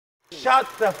Shut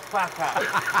the fuck up.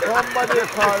 Somebody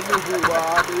call me who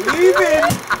I'm leaving.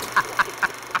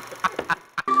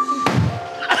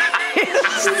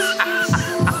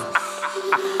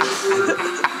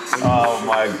 Oh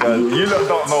my God. You lot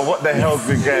don't know what the hell's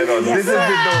been going on. This has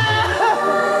been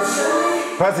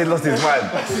done. Percy lost his mind.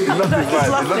 He lost his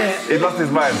mind. He lost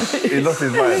his mind. He lost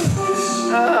his mind.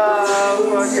 Oh,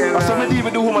 fucking That's what I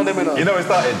even do woman them in. You know it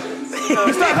started? We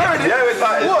started already? Yeah, we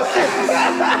started.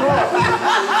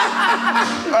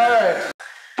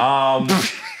 All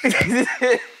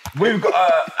right. We've got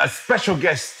a special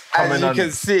guest coming As on. you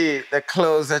can see, the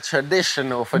clothes are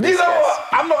traditional for this You know guest. what?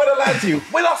 I'm not gonna lie to you.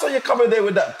 When I saw you coming there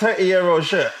with that 30-year-old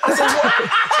shirt, I said,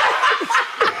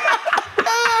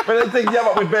 what? But they think, yeah,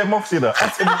 but with bare muffs, you know. I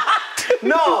said,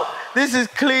 No, this is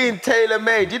clean,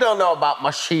 tailor-made. You don't know about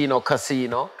Machino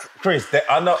Casino. Chris,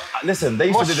 I know. Listen, they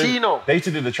used to Moschino.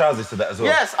 do the trousers to that as well.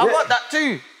 Yes, I got that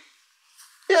too.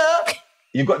 Yeah.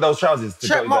 You got those trousers to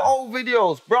Check go my with that. old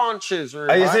videos, branches.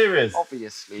 Are you serious?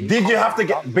 Obviously. Did you have to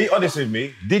be honest with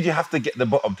me, did you have to get the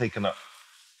bottom taken up?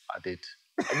 I did.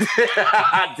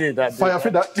 I did. Fire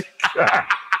for that.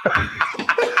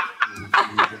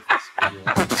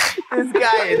 This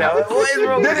guy, you know, what is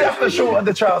wrong Did with you have to shorten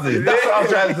the trousers? That's what I'm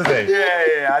trying to say.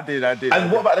 Yeah, I did. And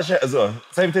what about the shirt as well?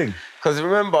 Same thing? Because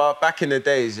remember, back in the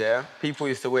days, yeah, people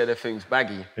used to wear their things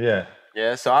baggy. Yeah.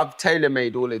 Yeah, so I've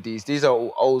tailor-made all of these. These are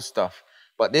all old stuff.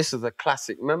 But this is a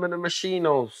classic. Remember the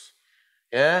Machinos?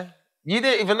 Yeah? You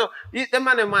didn't even know. The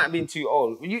man might have been too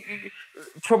old.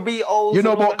 To be old. You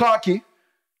know about khaki?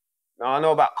 No, I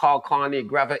know about Carl Carney,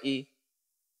 Gravity,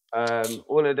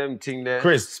 all of them thing there.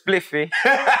 Chris. Spliffy.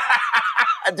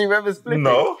 Do you remember Spliffy?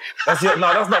 No. That's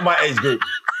not my age group.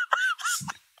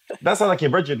 That sounds like your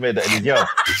Bridget made that in his yard.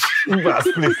 You got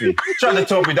a spliffy. Trying to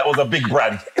tell me that was a big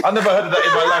brand. I never heard of that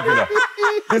in my life, you know.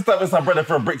 This time it's my brother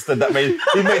from Brixton that made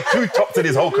 2 tops in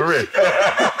his whole career.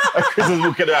 And Chris was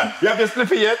walking around. You have your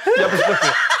spliffy yet? You have your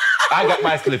spliffy? I got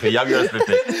my spliffy. You have your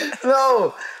spliffy.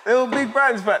 No, they were big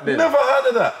brands back then. Never heard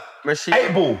of that. Machine.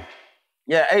 8 Ball.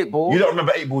 Yeah, 8 Ball. You don't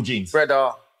remember 8 Ball jeans?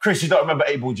 Brother. Chris, you don't remember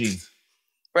 8 Ball jeans?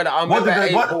 Brother, I remember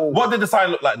 8 Ball. What did the sign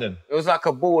look like then? It was like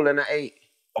a ball and an 8.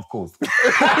 Of course.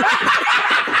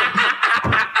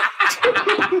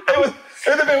 It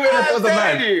would have been weird if it was a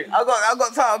man. I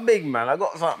got something big, man. I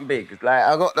got something big. Like,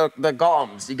 I got the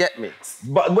garms, you get me?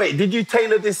 But wait, did you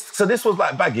tailor this? So this was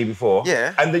like baggy before?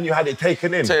 Yeah. And then you had it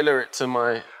taken in? Tailor it to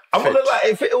my I'm gonna like,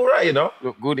 it fit all right, you know?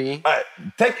 Look goody. All right,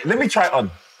 let me try it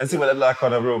on and see what it like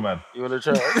on a real man. You wanna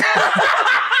try it?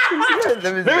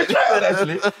 Let me try it on,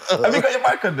 actually. Have you got your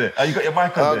mic on there? Oh, you got your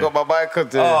mic on there? I got my mic on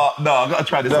there. Oh, no, I've got to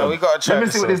try this on. We got to try Let me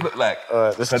this see what on. this look like. All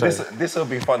right, let's so try this will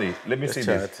be funny. Let me see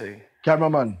this.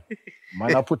 Cameraman.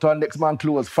 Man, I put on next man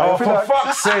clothes. Fire Oh, for that.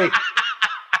 fuck's sake.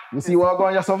 You see what I'm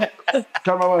going yourself?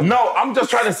 Cameraman. No, I'm just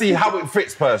trying to see how it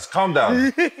fits first. Calm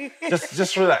down.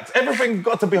 just relax. Everything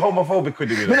got to be homophobic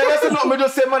with you. Me never said nothing, me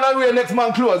just say man I wear next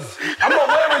man clothes. I'm not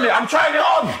wearing it. I'm trying it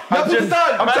on.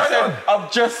 I'm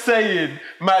just saying,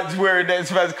 man's wearing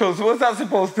next man's clothes. What's that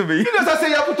supposed to be? You just say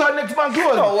you put on next man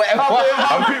clothes. No, whatever.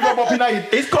 I'm people up in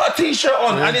it. It's got a t-shirt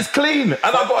on and it's clean. And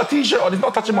I've got a t-shirt on. It's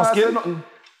not touching my skin.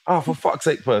 Oh, for fuck's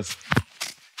sake, first.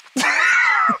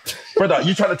 Brother,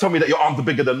 you trying to tell me that your arms are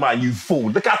bigger than mine, you fool.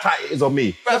 Look how tight it is on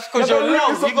me. That's because you're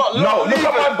long. You got long. No, look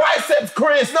at my biceps,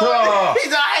 Chris. No,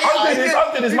 he's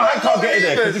Under this, my hand can't get in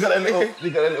there because you got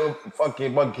a little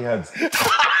fucking monkey hands. Look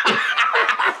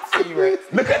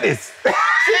at this.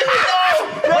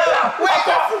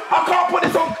 I can't put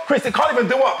this on. Chris, it can't even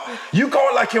do up. You go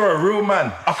on like you're a real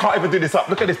man. I can't even do this up.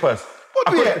 Look at this purse. What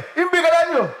you? Him bigger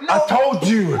than you? I told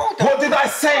you. What did I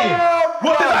say?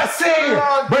 What did I say?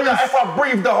 Brother, if I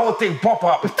breathe, the whole thing pop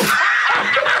up.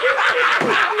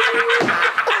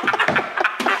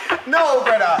 No,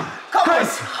 brother. Come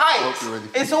Chris. on, height.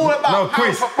 It's all about No,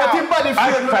 Chris. But him body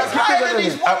frame.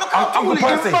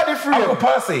 Uncle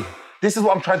Percy, this is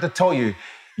what I'm trying to tell you.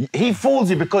 He fools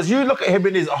you because you look at him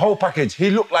in his whole package, he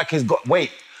look like he's got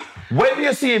weight. When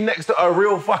you see him next to a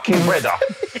real fucking brother,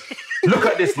 look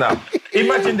at this now.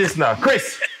 Imagine this now.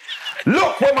 Chris,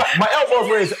 look where my elbows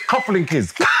where his cufflink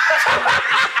is.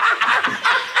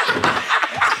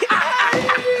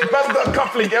 Man's got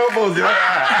cufflink elbows, you know?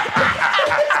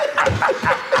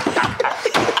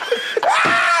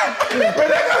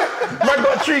 Man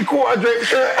got 3/4 draped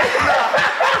shirt.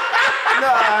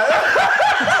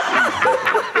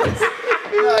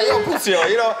 Nah, you're pussy,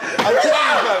 you know. I'm telling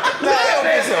you, man.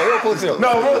 You're pussy. No,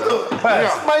 real talk. Man,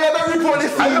 you don't report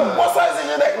this I know, what size is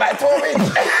your neck? Like 12 inch?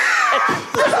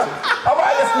 I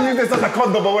might just use this as a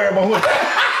condom or wear my hood.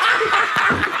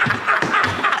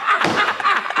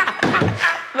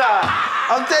 Nah,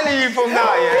 I'm telling you from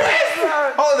now, yeah.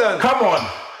 Hold on. Come on.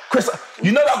 Chris,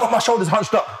 you know that I've got my shoulders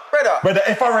hunched up. Brother,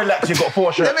 if I relax, you've got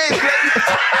 4 shirts. Can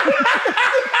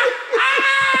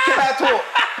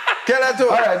I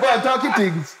talk? All right, go on, talking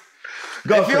things.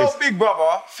 If you're big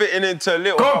brother fitting into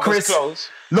little brother's Chris. clothes.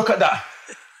 Look at that.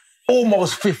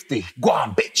 Almost 50. Go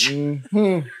on, bitch.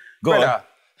 Go on. All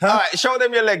right, show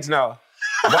them your legs now.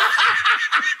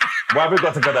 Why have we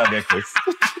got to go down there, Chris?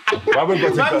 Why have we got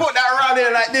to Man, go? put that around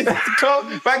here like this.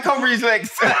 Man, cover his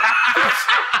legs.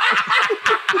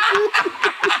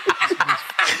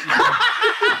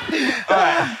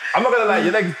 Alright, I'm not gonna lie,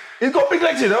 your legs. He's got big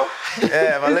legs, you know.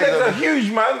 Yeah, my His legs legs are huge,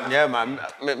 man. Yeah, man.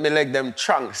 My leg them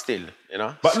trunk still, you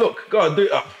know. But look, go on, do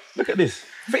it up. Look at this.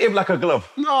 Fit him like a glove.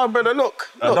 No, brother, look.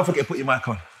 Don't forget to put your mic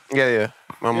on. Yeah.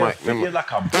 My mic. Fit him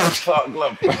like a Clark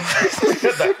glove. Look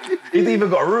at that. He's even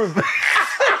got a room.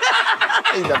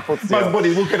 Man's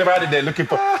body walking around in there looking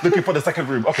for the second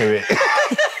room. Okay, wait.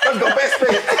 Man's got best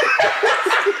space.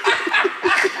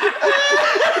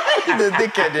 The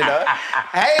dickhead, you know.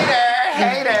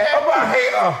 Hater. I'm not a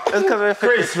hater. That's because we're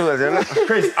Chris,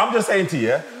 Chris, I'm just saying to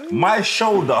you, my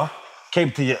shoulder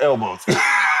came to your elbows.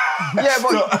 Yeah,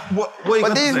 but, So, what are you but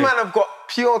gonna these say? men have got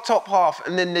pure top half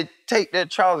and then they take their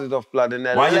trousers off, blood, and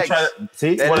their Why legs. you trying to...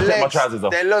 See? You want to take my trousers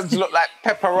off. Their legs look like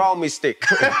pepperoni stick.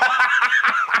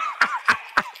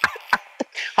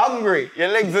 Hungry. Your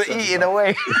legs are eating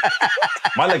away.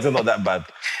 My legs are not that bad.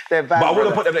 They're bad. But I want to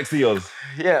brother. put them next to yours.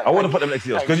 Yeah. I want to put them next to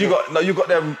yours. Because you got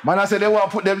them... Man, I said they want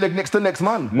to put them leg next to next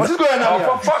man. What's going on here?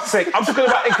 Oh, for fuck's sake. I'm talking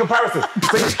about in comparison.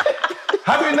 See,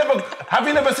 have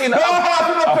you never seen... No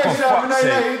pressure, fuck's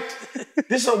sake.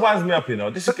 This will winds me up, you know.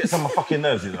 This will get on my fucking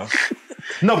nerves, you know.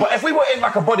 No, but if we were in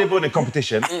like a bodybuilding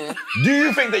competition, do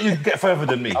you think that you could get further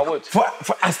than me? I would. For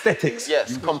aesthetics?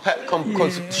 Yes,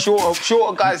 because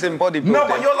shorter guys in bodybuilding. No,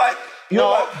 but you're like...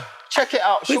 Check it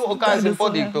out. Shorter guys in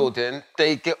bodybuilding,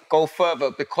 they go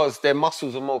further because their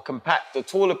muscles are more compact. The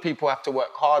taller people have to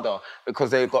work harder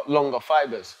because they've got longer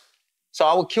fibers. So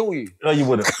I would kill you. No, you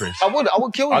wouldn't, Chris. I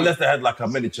would kill you. Unless they had like a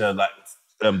miniature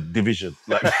division.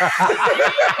 Like...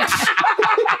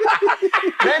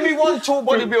 Name me one tall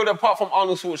bodybuilder apart from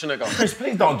Arnold Schwarzenegger. Chris,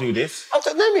 please don't do this.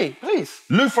 Name me, please.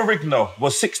 Lou Ferrigno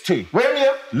was 6'2". Where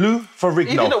here? Lou Ferrigno.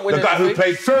 He didn't win the guy who anything.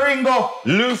 played... Ferringo.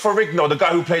 Lou Ferrigno, the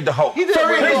guy who played the Hulk. He didn't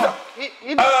win Please anything. don't-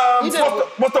 He didn't.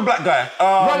 What's the black guy?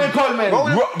 Ronnie Coleman.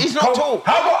 He's not tall.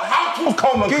 How tall's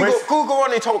Coleman, Chris? Google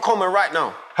Ronnie Coleman right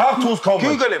now. How tall's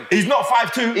Coleman? Google him. He's not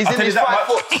 5'2". He's I'll in tell his you that 5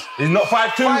 much. foot. He's not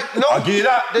 5'2". I'll give you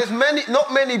that. There's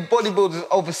not many bodybuilders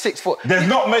over 6 foot. There's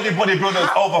not many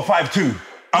bodybuilders over 5'2".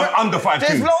 I'm under 5'2".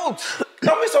 There's loads.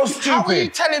 Don't be so stupid. How are you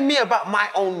telling me about my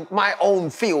own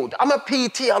field? I'm a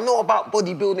PT. I know about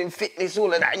bodybuilding, fitness,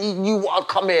 all of that. And you want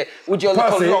to come here with your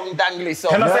Percy, little long dangly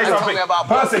self Can I say and tell something? me about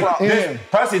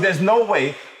Percy, there's no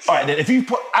way. All right, then, if you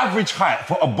put average height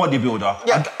for a bodybuilder,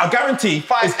 Yeah. I guarantee...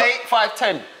 5'8",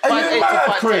 5'10". Are you 5'8" mad,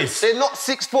 to 5'10". Chris? They're not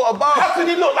 6 foot above. How can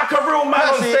you look like a real man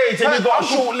on Percy, stage and you've got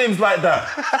Uncle- short limbs like that?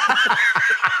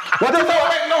 What does that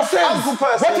make no sense? Uncle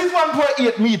Percy. What is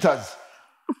 1.8 meters?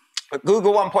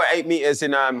 Google 1.8 meters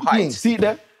in height. See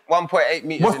there? 1.8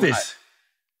 meters What's in this?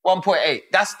 height. 1.8.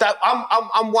 That's that. I'm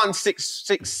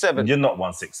 1.667. You're not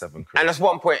 167, Chris. And that's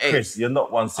 1.8. Chris, you're not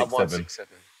I'm 167. 167.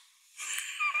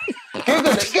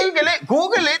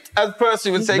 Google it, as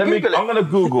Percy would say. Google it. I'm going to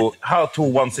Google how tall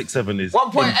 167 is.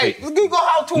 1.8. Google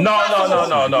how tall. No, first no, of no, all.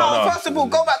 no, no, no. First of all,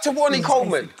 go back to Ronnie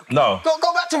Coleman. No.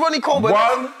 Go back to Ronnie Coleman.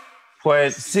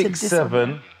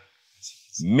 1.67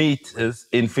 meters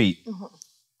in feet.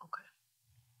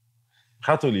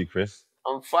 How tall are you, Chris?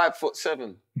 I'm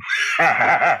 5'7".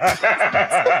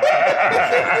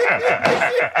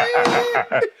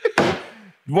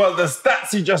 Well, the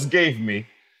stats you just gave me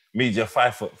means you're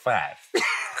 5'5".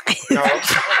 No.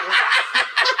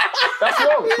 That's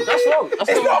wrong. That's wrong. That's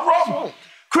It's not wrong. wrong.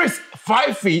 Chris,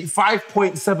 5 feet,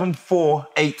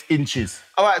 5.748 inches.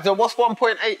 All right, so what's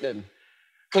 1.8 then?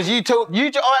 Because you told all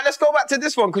right, let's go back to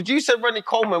this one. Because you said Ronnie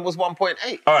Coleman was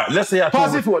 1.8. All right, let's say how tall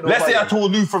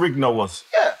Lou Ferrigno was.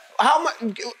 Yeah. How much?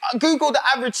 Google the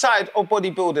average side of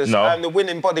bodybuilders and the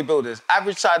winning bodybuilders.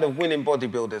 Average side of winning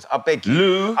bodybuilders. I beg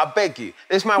you. I beg you.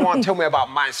 This man want to tell me about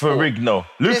my sport. Ferrigno.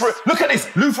 Look at this.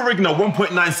 Lou Ferrigno,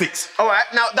 1.96. All right,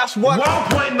 now that's one.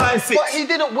 1.96. But he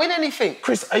didn't win anything.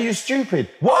 Chris, are you stupid?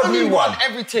 What have you won?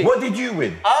 Everything. What did you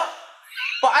win? Huh?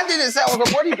 But I didn't say I was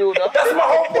a bodybuilder. That's my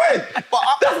whole point. But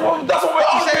That's what we're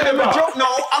arguing about.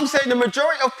 I'm saying the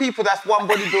majority of people that's won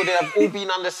bodybuilding have all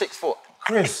been under 6 foot.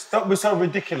 Chris, don't be so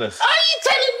ridiculous. Are you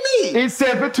telling me? It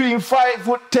said between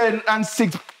 5'10" and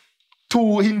 6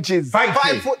 2 inches. Thank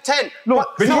you. 5'10".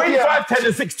 Look, Between yeah. 5'10"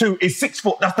 and 6'2" is 6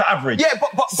 foot. That's the average. Yeah,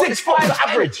 but 6 foot is the 5'10".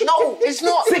 average. No, it's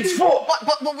not. 6 foot.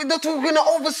 But we're not talking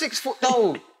over 6 foot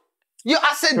though.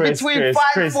 I said Chris, between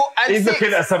 5 foot and he's 6.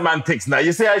 looking at semantics now.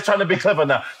 You see how he's trying to be clever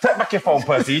now. Take back your phone,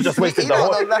 Percy. You just wasted the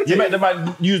whole. You make the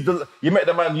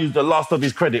man use the last of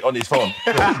his credit on his phone.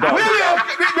 We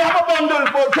have a bundle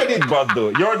for credit.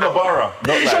 Bundle. You're in the bar.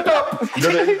 Shut up.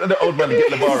 The old man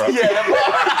get the bar. Yeah,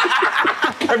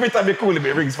 Every time you call him,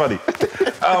 it rings funny.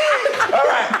 All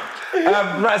right.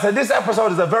 Right, so this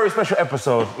episode is a very special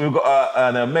episode. We've got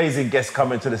an amazing guest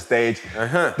coming to the stage.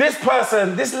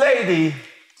 This lady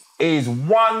is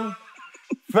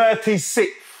 1/36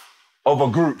 of a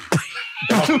group.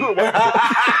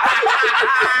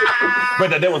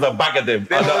 But there was a bag of them.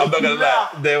 I'm not gonna lie.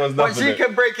 There was nothing. But she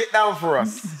can break it down for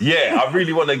us. Yeah, I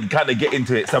really want to kind of get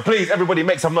into it. So please, everybody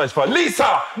make some noise for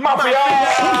Lisa Mafia!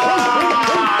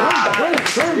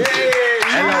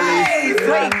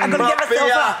 Hello, wait, I'm gonna get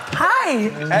myself up. Hi.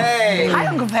 Hey. Hi,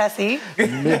 Uncle Percy.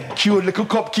 Cute little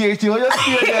cupcake, you just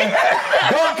stay there.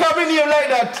 Don't come in here like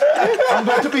that. I'm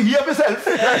going to be here myself.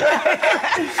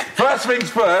 First things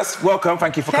first, welcome,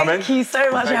 thank you for coming. Thank you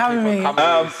so much for having me.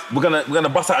 We're gonna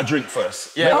bust out a drink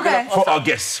first. Yeah. Okay. For our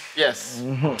guests. Yes.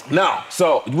 Now,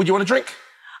 so would you want a drink?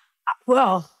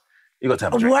 Well, You got to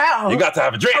have a drink. wow. You got to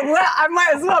have a drink. Well, I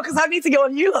might as well, because I need to get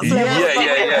on you.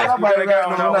 Yeah.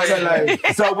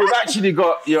 So we've actually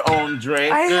got your own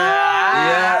drink. I know.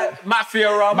 Yeah.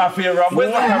 Mafia rum. Mafia rum.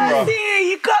 Where's the camera?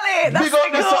 See, you got it. That's Big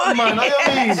up the something, man. How you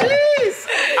mean?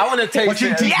 I want to taste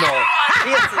Watching it. teeth now.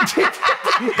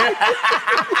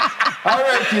 All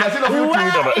right, kid. That's enough of you two.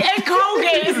 Wow, it's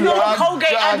Colgate. It's not a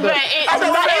Colgate advert.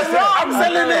 It's wrong. I'm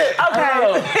selling it.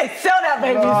 Okay. Sell that,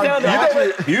 baby. Sell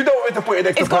that. You don't want to put it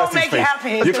next to It's gonna Percy's make you face.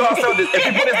 happy. You can't sell this. If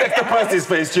you put it next to Percy's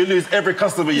face, you lose every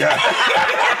customer you have.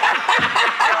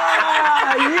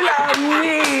 You love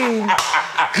me.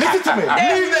 Listen to me.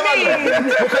 Leave them alone.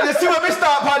 Because you see when we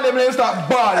start on them, they start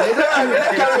balling.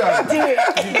 Carry on.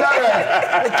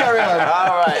 Carry on.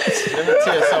 All right. Let me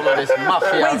taste some of this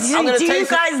Mafia. Wait, do you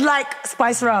guys like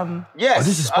spice rum? Yes. Oh,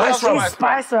 this is spice rum. It's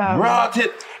spice rum. Right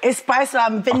it. It's spice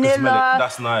rum, smell it. vanilla,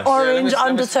 That's nice. orange Yeah,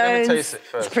 let me undertones. taste it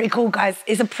first. It's pretty cool, guys.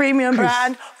 It's a premium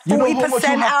brand, you know how much you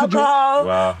 40% have to do? alcohol.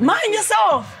 Wow. Mind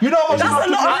yourself. You know what? That's a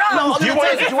lot of rum. Do you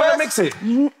want to mix it?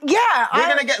 Yeah. We're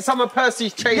going to get some of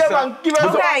Percy's chaser. Yeah, man. Give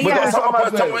us Okay, We yeah. got some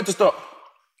Percy. Tell me when to stop.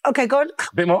 Okay, go on.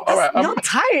 Bit more? All right. You're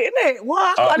tight, isn't it?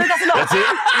 What? I know that's a lot. That's it?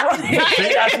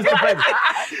 See, that's just the baby.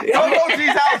 Don't go to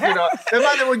his house, you know. The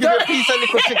man that will give you a piece of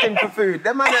little chicken for food.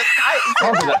 The man that's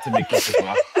Don't do that to me,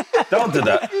 Christopher. Don't do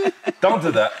that. Don't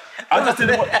do that. I just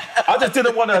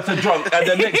didn't want her to drunk, and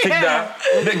the next thing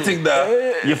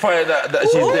that you find out that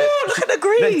she's Ooh, dead. look at the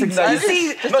greens. Next thing that You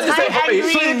you see, Not just tight for me.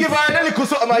 and So you greens. give her a little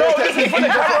something, man. No, this is for the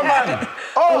cameraman.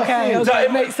 Okay,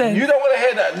 makes sense. You don't want to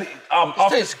hear that.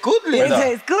 tastes good, It Linda.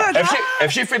 tastes good.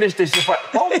 If she finished this, she's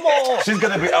like, one more. She's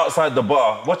gonna be outside the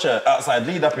bar. Watch her outside,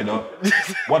 lead up, you know.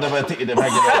 One of her titty them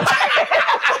hanging out.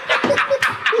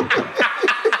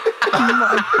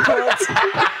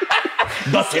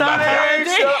 Dirty Mafia.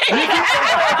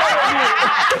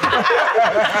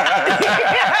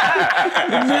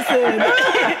 Listen,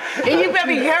 and you better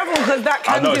be careful because that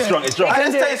can I know do it's strong. It's strong. It can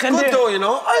This do it, tastes can good do it. though, you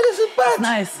know. Oh, this is bad.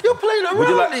 Nice. You're playing around Would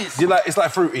you with like? this. Do you like? It's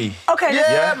like fruity. Okay,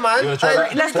 yeah, man. You wanna try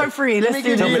that? Let's go free. Let's me do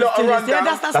give this. you a Let's do rundown. this. Yeah,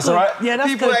 that's That's good. all right? Yeah, that's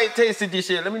People good. ain't tasted this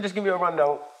yet. Let me just give you a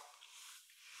rundown.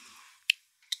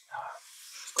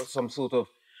 It's got some sort of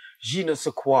je ne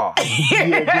sais quoi.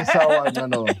 Yeah, this one, you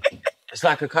know. It's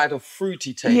like a kind of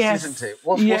fruity taste, Yes. isn't it?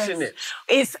 What's in it?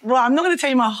 Well, I'm not going to tell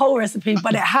you my whole recipe,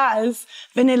 but it has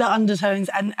vanilla undertones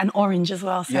and orange as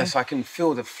well. So. Yes, I can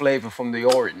feel the flavour from the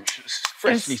orange. It's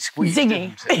freshly It's squeezed.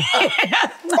 zingy. isn't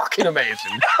it? Fucking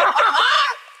amazing.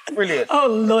 Brilliant. Oh,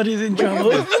 Lord, he's in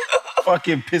trouble.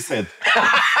 Fucking pisshead.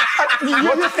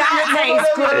 That tastes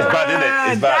good. It's bad, isn't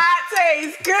it? It's bad. That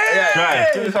tastes good. Yeah. Try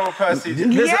it. Give me some of Percy.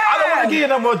 Listen, I don't want to give you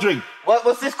no more drink.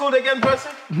 What's this called again, Percy?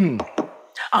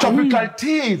 Tropical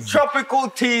teas. Tropical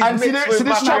teas And see mixed this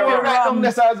with strong Mafia one rum. right down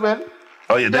there as well.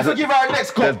 Oh yeah, Let's give her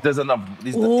next cup. There's enough.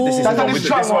 This is Ooh. the That's one a with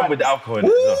strong this one one. with the alcohol in it.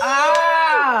 as well.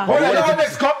 Ah. Hold on, our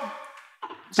next cup.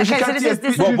 So she Okay, so can this taste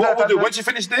is- it. Well, what we'll do, once you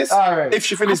finish this, All right. if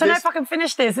she I finishes don't know this, if I can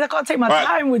finish this. I've got to take my Right.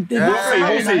 time with this.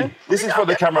 we'll see. This is for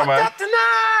the cameraman.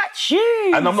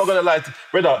 Jeez. And I'm not going to lie to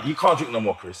brother, you can't drink no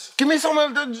more, Chris. Give me some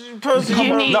of the Percy.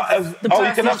 You need No, the you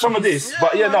can have some of this.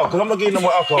 But yeah, no, because I'm not getting no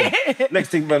more alcohol. Next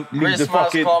thing, man, leave the Christmas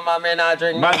fucking... come, I mean, I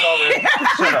drink Man, sorry.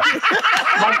 shut up.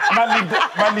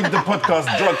 Man leave the podcast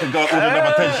drunk and go order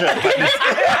number 10 shirt like this.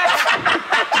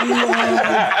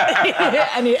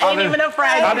 And he ain't even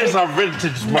afraid. That is a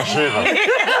vintage machine.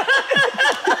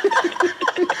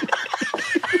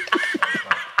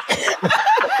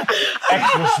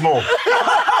 Extra small.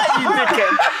 You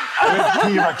dickhead. With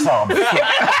T-Rex arms.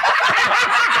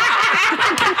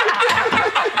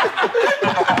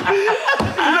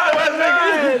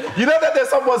 You know that there's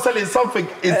someone selling something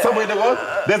in somewhere in the world?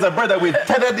 There's a brother with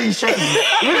 10 of these shirts.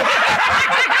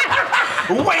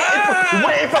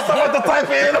 waiting for someone to type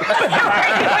it in.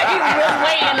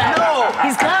 Waiting. No.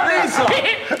 He's coming.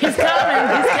 He's coming.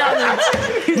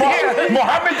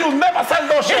 Mohammed, you'll never sell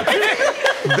no shit.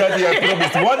 Daddy, I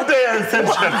promised one day I'll send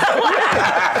shit.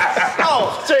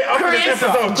 Straight after this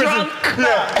episode. Drunk.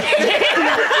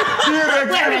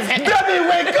 Where is it? Daddy,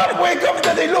 wake up,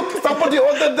 Daddy, look, somebody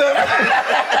ordered them.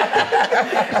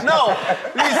 No,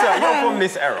 Lisa, you're from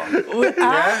this era.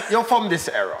 Yeah? You're from this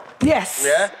era. Yes.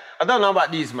 Yeah? I don't know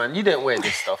about these, man. You didn't wear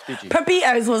this stuff, did you?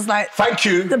 Pepitos was like Thank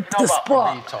you. the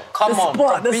spot. Pepito? Come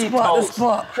on, The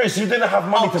spot. Chris, you didn't have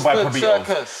money to buy Oxford Pabitos.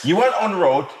 Circus. You weren't on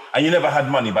road and you never had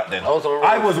money back then. I was on road.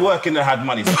 I was working and had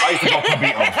money, so I used to buy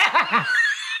Pabitos.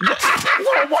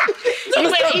 He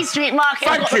went East Street Market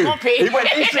and Thank got you. the copy. He went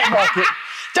East Street Market.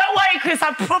 Don't worry, Chris,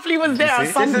 I probably was there at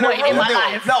some point in my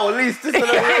life. No, at least this is a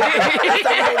real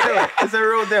deal. It's a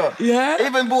real deal. Yeah? I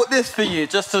even bought this for you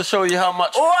just to show you how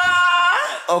much.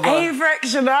 Of a-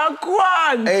 Avexional, go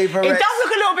on. Averex. It does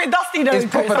look a little bit dusty though, It's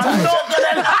Chris. proper I'm tight. not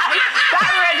gonna lie.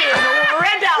 That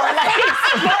red out. Like, it's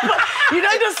proper. You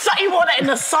know, just you wore that in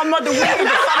the summer, the winter,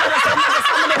 the summer,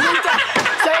 the winter.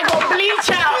 So it got bleach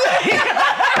out.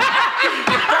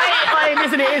 Wait,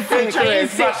 listen, it is sick. It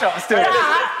is sick.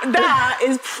 That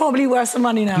is probably worth some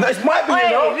money now. No, it might be, you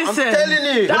know. Listen, I'm telling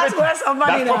you. That's worth some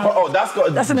money That's now. proper, that's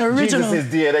got an original.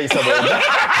 Jesus' DNA somewhere.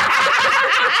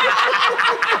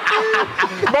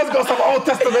 Man's got some Old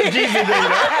Testament Jesus in there, you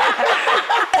know?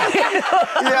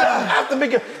 Yeah, I have to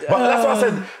make it. But that's what I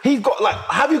said. He's got like,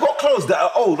 have you got clothes that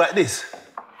are old like this?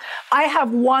 I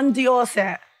have one Dior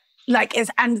set. Like That's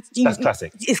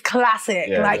classic. It's classic.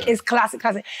 Yeah, It's classic.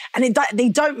 And they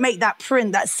don't make that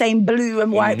print, that same blue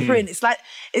and white print. It's like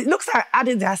it looks like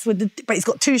Adidas but it's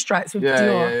got two stripes with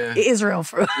Dior. Yeah. It is real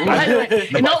for real.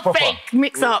 it's Not proper. fake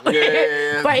mix up.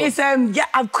 Yeah. But it's I've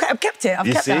kept it. I've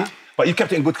You kept see? that. But you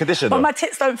kept it in good condition, But though. my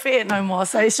tits don't fit it no more,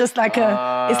 so it's just like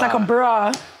it's like a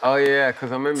bra. Oh yeah,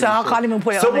 because I remember. So I can't even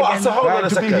put it So on what? again. So hold on a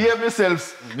To second. behave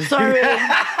yourselves. Sorry.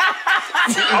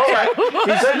 All right.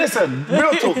 So listen,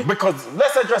 real talk, because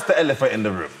let's address the elephant in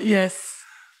the room. Yes.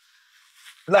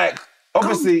 Like,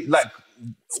 obviously, like,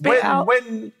 Spit out.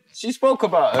 when She spoke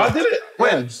about it. I did it.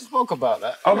 When? Yeah, she spoke about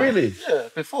that. Oh, really? Yeah,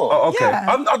 before. Oh, okay. Yeah.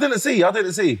 I didn't see.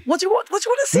 What do you want to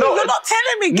see? No, You're not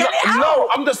telling me. Get it out. No,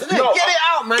 I'm just no. Get it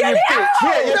out, man, Get you it bitch. out.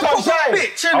 Yeah, you don't shine.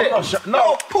 bitch, I'm innit? not shy.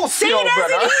 No. Pussy, See, old there's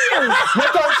brother. an heel. You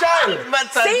don't shine.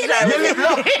 See, there's an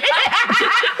heel.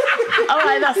 All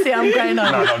right, that's it. I'm going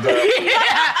on. No.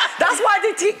 That's why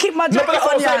I did keep my jacket but that's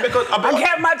what on. I'm saying, because I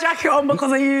kept my jacket on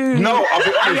because of you. No, I'll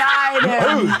be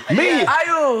honest. Who? Me?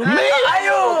 Ayo. Me?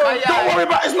 Ayo. Don't worry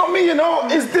about it. It's not me, you know.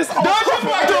 It's this old Don't come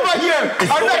right over here.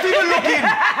 I'm not even looking.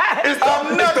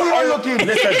 I'm not even looking.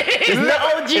 Listen,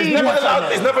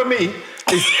 it's never me.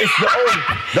 It's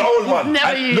the old one. Never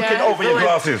And you, looking yeah. over your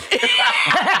glasses.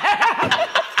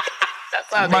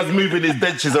 Man's moving his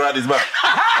dentures around his mouth.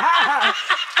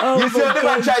 You see the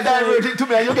man try to divert it to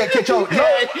me and you get catch out. No,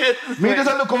 me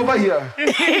doesn't look over here.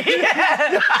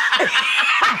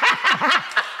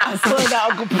 I saw that,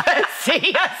 Uncle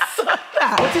Percy. I saw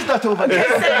that. What is that over there?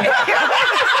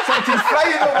 Something's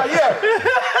flying over here.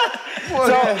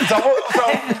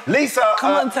 So Lisa.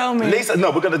 Come on, tell me. Lisa,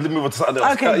 no, we're going to move on to something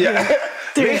else. Okay,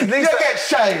 do it. You get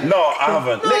shy. No, I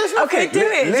haven't. Okay, do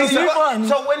it. Lisa, So move on.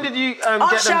 So when did you I'll get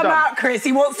them shout done? out, Chris.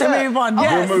 He wants to move on.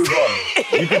 Yes. We'll move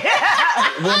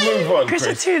on. We'll move on, Chris,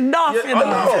 you're Chris. too enough, you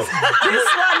know. This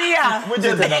one here. We're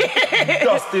just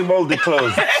dusty, mouldy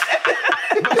clothes.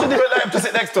 We shouldn't even let him to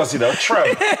sit next to us, you know.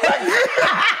 Tramp.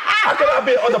 How can I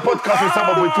be on the podcast with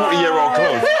someone with 40-year-old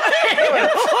clothes?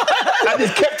 And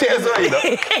he's kept it as well, you know.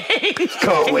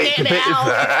 Can't wait to Get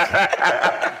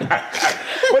it bit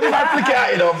When did I flick it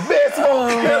out, you know? Bare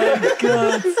smoke.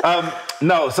 Oh, God.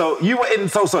 No, so you were in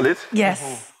So Solid.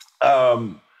 Yes.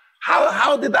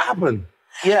 How did that happen?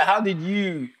 Yeah, how did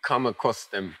you come across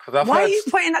them? Because I've Why heard are you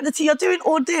pointing at the T? You're doing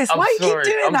all this. Why you keep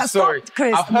doing I'm that? sorry. Stop,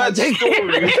 Chris. I've heard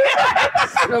stories.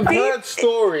 I've Be- heard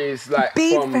stories like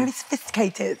Be from. very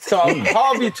sophisticated. So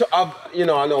Harvey,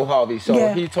 I know Harvey. So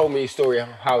Yeah. he told me a story of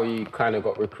how he kind of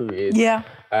got recruited. Yeah.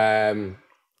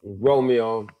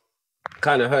 Romeo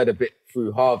kind of heard a bit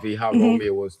through Harvey how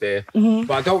Romeo was there,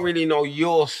 but I don't really know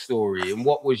your story and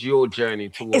what was your journey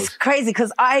towards. It's crazy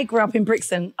because I grew up in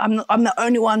Brixton. I'm the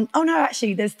only one. Oh no,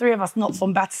 actually, there's 3 of us not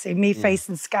from Battersea. Me, Face,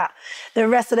 and Scat. The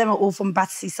rest of them are all from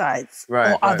Battersea sides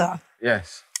or other.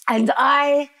 Yes. And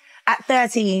I, at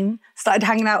 13, started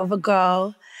hanging out with a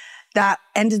girl that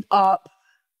ended up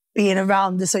being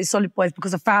around the So Solid Boys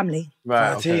because of family.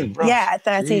 Right. 13. Okay. Yeah, at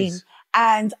 13. Jeez.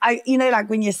 And you know, like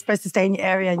when you're supposed to stay in your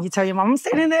area and you tell your mum, I'm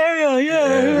staying in the area,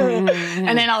 yeah.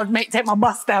 And then I would take my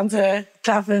bus down to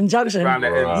Clapham Junction.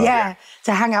 Yeah,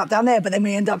 to hang out down there. But then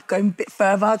we end up going a bit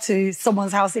further to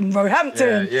someone's house in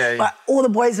Roehampton. Yeah. But all the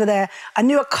boys were there. I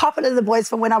knew a couple of the boys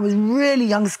from when I was really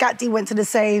young. Scat D went to the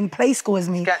same play school as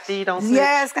me. Scat D don't snitch.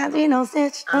 Yeah, Scat D don't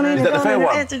snitch. Is that the fair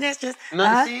one?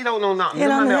 No, see, you don't know nothing. You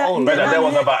don't know old. Brother, there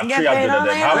was about 300 of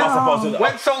them. How am I supposed to...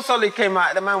 When So Solid came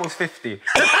out, the man was 50.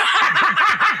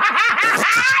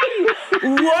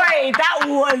 Boy,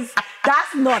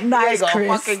 that's not nice, Got a Chris.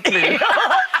 fucking clue.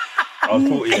 I was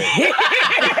 48.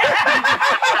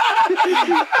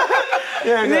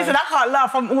 Listen, I can't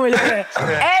laugh. I'm always there.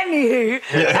 Anywho,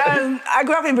 I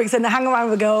grew up in Brixton. I hang around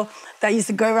with a girl that used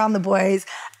to go around the boys.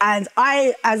 And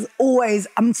I, as always,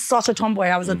 I'm such a tomboy.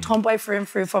 I was a tomboy through and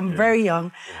through from very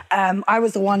young. I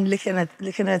was the one licking a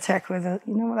tech with a,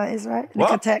 you know what that is, right?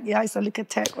 Lick a tech. Yeah, I used to lick a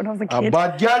tech when I was a kid. A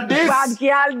bad girl this. Bad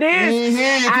girl this.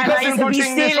 And I used to be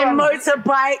stealing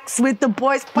motorbikes with the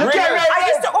boys. But I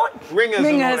used to... Ringers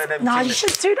and all of them No, you things.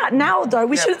 shouldn't do that now, though.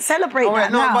 We shouldn't celebrate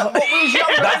that now. But what was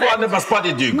young? That's why I never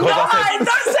spotted you. No,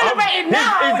 don't celebrate it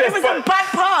now. It was a bad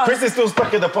past. Chris is still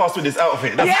stuck in the past with his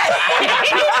outfit. That's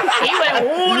He went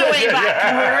all the way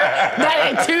back.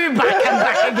 Then 2 back and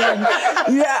back again.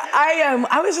 Yeah,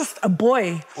 I was just a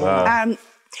boy. Wow.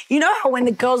 You know how when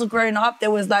the girls were growing up, there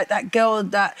was like that girl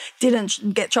that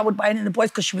didn't get troubled by any of the boys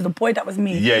because she was a boy that was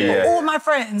me. Yeah. But all my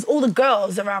friends, all the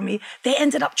girls around me, they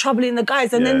ended up troubling the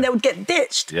guys and then they would get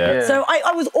ditched. Yeah. So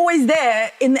I was always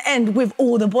there in the end with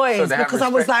all the boys because I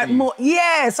was like more, so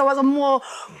I was a more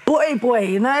boy,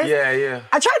 you know? Yeah.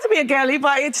 I tried to be a girly,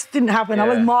 but it just didn't happen. I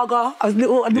was mager, I was a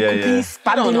little piece,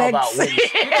 You don't bandy know legs. about Win. You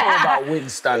don't know about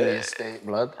Winstanley Estate,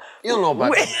 blood. You don't know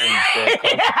about them ends there,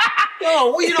 cuz.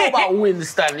 Yo, what you know about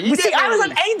Winstanley? You see, I was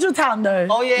on Angel Town though.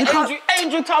 Oh yeah,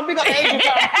 Angel Town. Big up Angel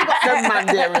Town. Big up them man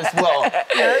there as well.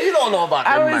 Yeah, you don't know about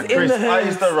them man. Chris, I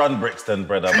used to run Brixton,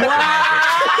 brother. Right,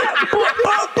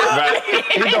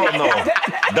 you don't know.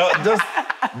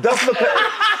 Just look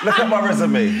at my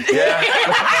resume. Yeah.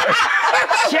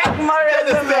 Check my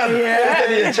resume.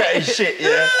 Yeah. Chatting shit.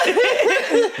 Yeah.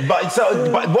 But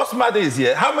what's mad is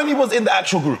how many was in the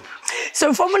actual group?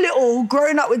 So from a little,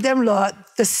 growing up with them lot,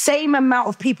 the same amount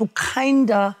of people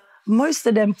most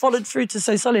of them followed through to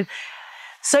So Solid.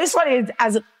 So Solid,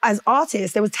 as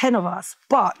artists, there was 10 of us,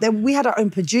 but then we had our own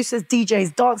producers,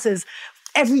 DJs, dancers,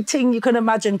 everything you can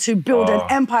imagine to build an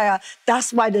empire.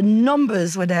 That's why the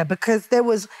numbers were there, because there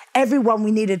was everyone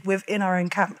we needed within our own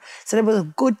camp. So there was a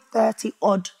good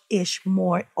 30-odd-ish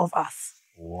more of us.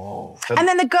 Whoa. And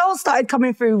then the girls started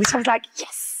coming through, which I was like,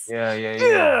 yes. Yeah.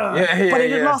 But it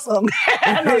didn't last long. No,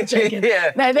 I'm joking.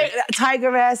 No,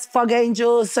 Tigress, Fug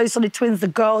Angels, So Solid Twins, the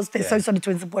girls. There's So Solid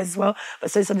Twins, the boys as well,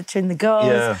 but So Solid Twins, the girls.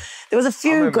 Yeah. There was a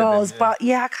few girls, them, but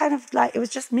I kind of like, it was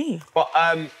just me. But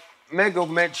Mego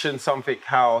mentioned something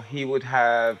how he would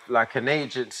have like an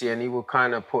agency and he would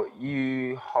kind of put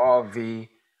you, Harvey,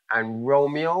 and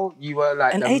Romeo. You were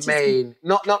like the main,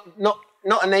 not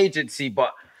an agency,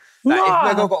 but like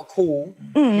if Mego got cool,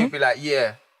 he'd be like,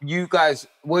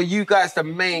 were you guys the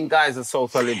main guys of So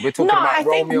Solid? We're talking about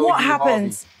Romeo. I think what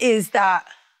happens Harvey. is that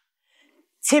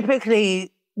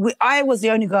typically I was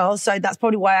the only girl, so that's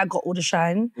probably why I got all the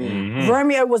shine.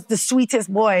 Romeo was the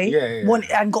sweetest boy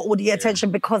and got all the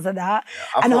attention because of that.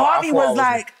 And Harvey was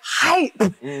like hype.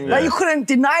 Like you couldn't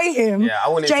deny him. Yeah, I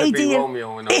wanted to be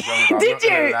Romeo when I was younger. Did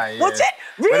you? What's it?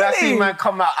 Really? When I see man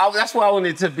come out, that's why I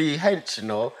wanted to be hench, you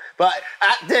know. But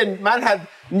then, man had,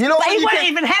 you know, but he wasn't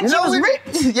even hench, he was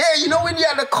ripped. Yeah, you know when you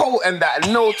had a coat and that,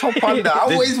 and no top under. I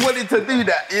always wanted to do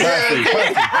that.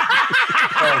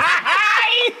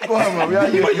 Go on, man.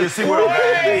 But you see where I'm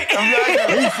going.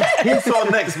 He saw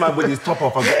next man with his top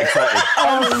off and got excited.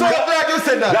 I'm so glad you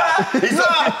said that.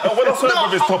 When I saw him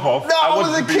with his top off, I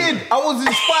was a kid. I was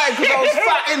inspired because I was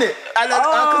fat in it, and I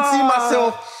could see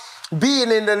myself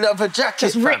being in the leather jacket.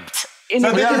 Just ripped. In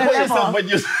so the leather. when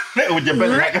you're with your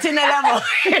belly ripped in the leather.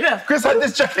 Chris had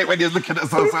this jacket when he was looking at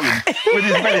So Solid with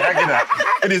his belly hanging out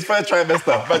in his first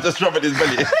trimester, but just rubbing his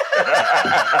belly.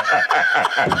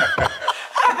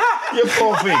 You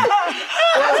poor thing.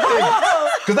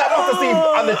 Because that must have seemed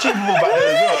unachievable back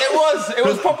then as well. It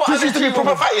was proper. Chris used to be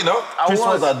proper fat, you know? Chris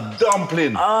was a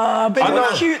dumpling. But he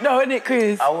was cute though, isn't it,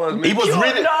 Chris? He was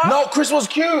really... No, Chris was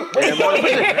cute.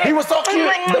 He was so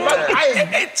cute. The man's eyes...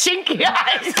 Chinky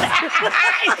eyes.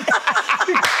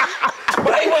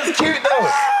 But he was cute though.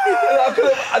 I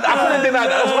couldn't deny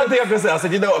that. That's one thing I could say. I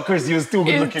said, you know what, Chris, you was still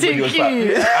good looking when you was fat.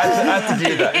 I had to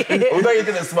give you that. Although you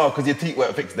didn't smile because your teeth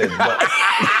weren't fixed then. But...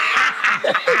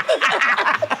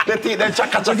 the teeth, then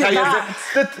chaka.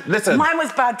 Listen. Mine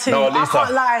was bad too. No, Lisa. I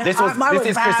can't lie. Mine was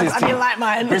is bad. Chris's I didn't like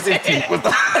mine. Chris's teeth was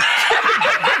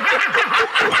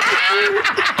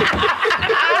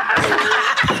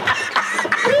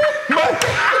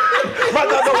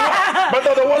Man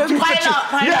don't know what to Pile up.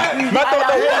 Yeah, man don't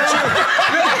know what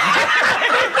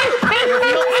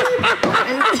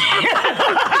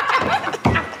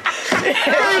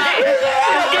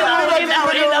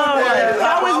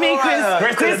That was me,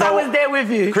 Chris. Chris, I was there with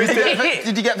you. Chris,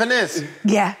 did you get veneers?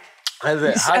 Yeah.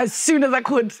 As soon as I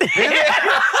could.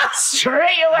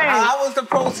 Straight away. How was the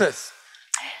process?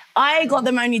 I got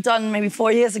them only done maybe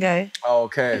 4 years ago. Oh,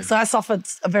 okay. So I suffered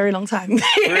a very long time. Really?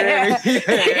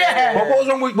 Yeah. What was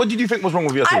wrong with? What did you think was wrong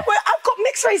with your teeth? I've got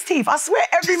mixed race teeth. I swear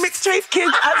every mixed race kid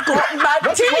has got mad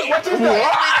teeth. What is that?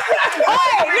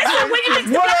 Hey, listen, when you mix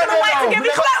the black and the white together,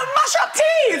 you come out with mash up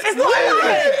teeth. It's not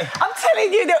right. I'm telling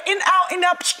you, they're in, out, in,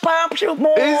 up,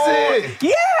 more. Is it?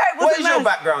 Yeah. What is your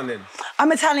background then?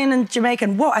 I'm Italian and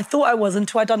Jamaican. Well, I thought I was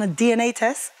until I done a DNA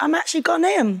test. I'm actually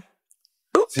Ghanaian.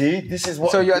 See, this is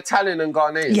what... So you're Italian and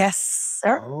Ghanaian? Yes,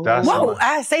 sir. Oh. Well,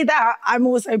 I say that, I'm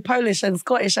also Polish and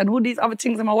Scottish and all these other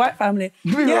things in my white family.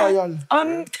 Yeah.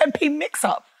 10p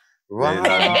mix-up. Wow.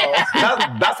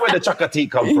 That's where the chaka teeth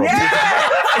come from. Yeah.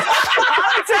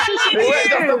 I'm telling you.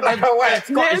 The black and white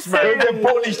Scottish man. The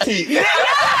Polish teeth. Yeah,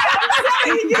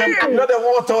 I'm telling you. Not the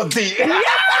water teeth. Yeah.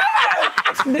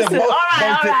 Listen, all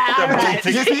right.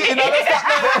 You see, you know,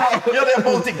 you're the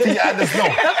Baltic teeth and the snow.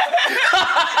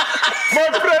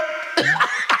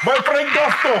 My friend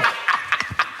Gusto.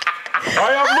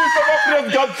 I am Lisa, my friend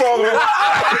Godfather.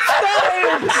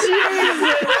 Jesus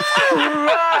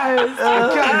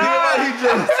Christ.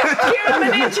 Kieran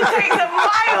takes a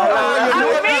mile.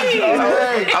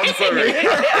 I'm sorry.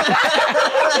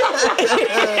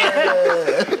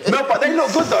 No, but they look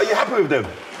good though. Are you happy with them?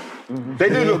 They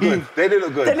do look good. They do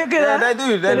look good. They look good. Yeah, they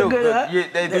do. They look good. Yeah,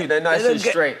 they do. They're nice and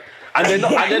straight. And they're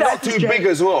not too big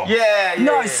as well. Yeah.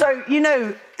 No, so, you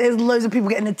know, there's loads of people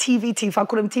getting the TV teeth. I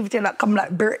call them TV teeth, like come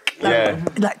like brick,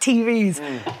 like TVs.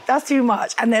 That's too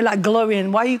much. And they're like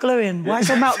glowing. Why are you glowing? Why is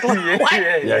your mouth glowing?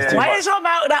 Why is your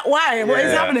mouth that white? What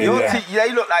is happening?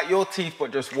 They look like your teeth,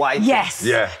 but just white. Yes.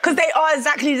 Yeah. Because they are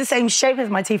exactly the same shape as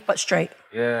my teeth, but straight.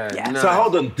 Yeah. So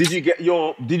hold on. Did you get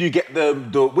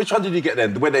the which one did you get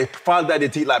then? Where they filed out their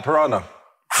teeth like piranha?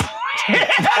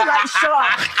 Like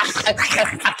shark.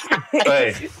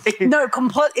 Hey. No,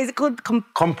 is it called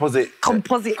composite?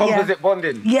 Composite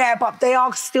bonding. Yeah, but they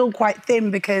are still quite thin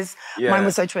because mine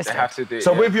was so twisted. They have to do it.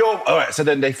 So with your, all right, so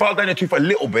then they filed down your tooth a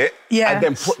little bit and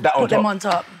then put that on top. Put them on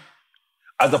top.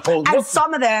 As opposed and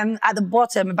some of them at the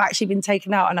bottom have actually been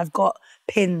taken out and I've got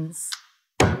pins.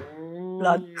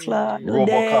 Blood clot.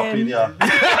 Robocop in ya.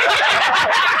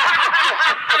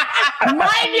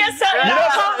 Mind yourself,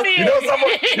 you know some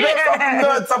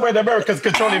nerd somewhere in America's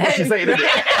controlling what she's saying. Oh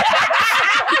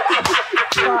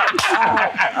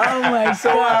my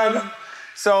God.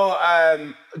 So,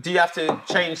 do you have to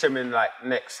change them in like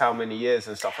next how many years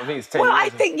and stuff? I think it's 10 years. Well, I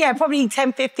think, probably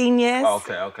 10, 15 years. Oh,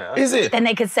 okay. Is it? Then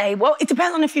they could say, well, it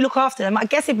depends on if you look after them. I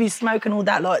guess if you smoke and all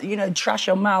that, like, you know, trash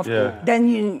your mouth, then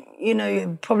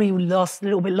you probably lost a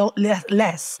little bit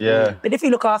less. Yeah. But if you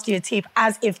look after your teeth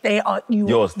as if they are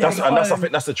yours, I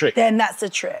think that's the trick. Then that's the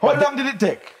trick. How long did it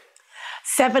take?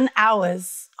 7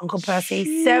 hours, Uncle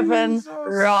Percy. 7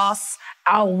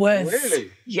 hours.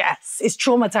 Really? Yes, it's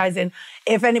traumatizing.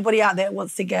 If anybody out there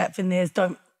wants to get veneers,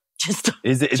 don't.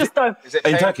 Is it in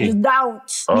Turkey? Just don't.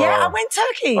 Yeah, I went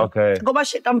Turkey. Okay. I got my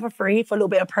shit done for free for a little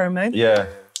bit of promo. Yeah.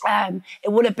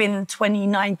 It would have been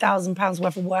 £29,000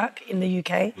 worth of work in the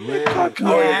UK. Really?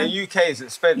 Yeah. In the UK it's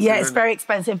expensive. Yeah, it's very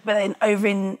expensive. But then over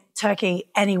in Turkey,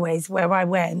 anyways, where I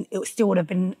went, it still would have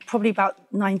been probably about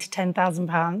 £9,000 to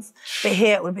 £10,000. But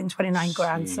here it would have been 29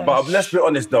 grand. So. But let's be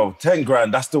honest though, 10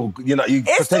 grand, that's still, you know,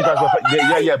 it's for 10 grand.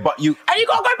 But you. And you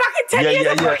got to go back in 10 years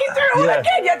and fucking do it all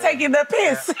again. You're taking the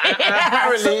piss. And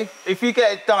apparently, if you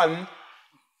get it done,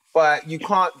 but you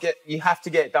have to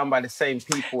get it done by the same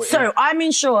people. So I'm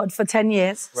insured for 10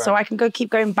 years, so I can keep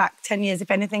going back 10 years. If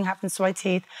anything happens to my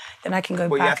teeth, then I can go back.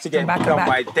 But you have to get it done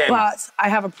by them. But I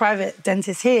have a private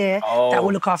dentist here that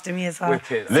will look after me as well.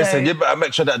 Wicked. So, Listen, you better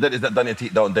make sure that dentist that done your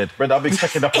teeth down dead. Brother, I've been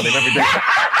checking up on him every day.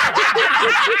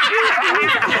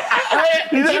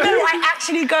 do you know I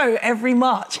actually go every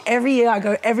March? Every year I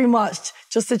go every March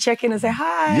just to check in and say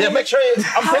hi. Yeah, make sure I'm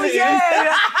How are telling you. you?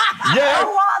 Yeah.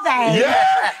 How are they?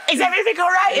 Yeah. Is everything all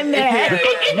right in there?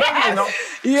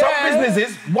 Because some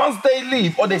businesses, once they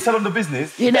leave or they sell on the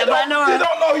business, You never know. They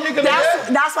don't know who you're going to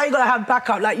get. That's why you gotta have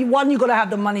backup. Like you gotta have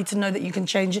the money to know that you can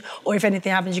change it, or if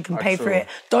anything happens, you can pay for it.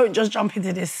 Don't just jump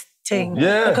into this thing.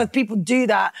 Yeah. Because people do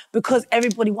that because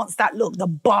everybody wants that look, the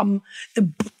bum,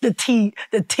 the teeth,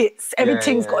 the tits,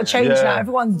 everything's got to change now.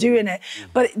 Everyone's doing it.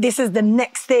 But this is the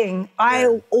next thing.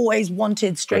 I always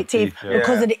wanted straight teeth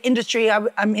because of the industry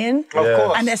I'm in. Of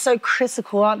course. And they're so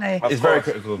critical, aren't they? It's very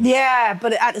critical. Yeah,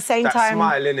 but at the same time,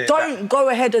 smile, innit? don't go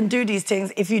ahead and do these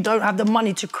things if you don't have the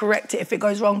money to correct it if it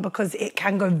goes wrong, because it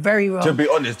can go very wrong. To be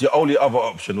honest, your only other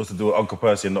option was to do Uncle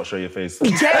Percy and not show your face.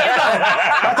 That's the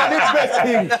best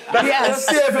thing. Yes.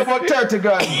 Save about 30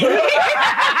 grand.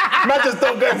 Man, just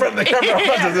don't go in front of the camera.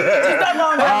 Just don't go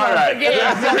on camera. All right.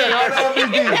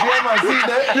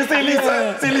 You see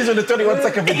Lisa in the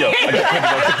 21-second video.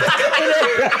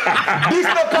 This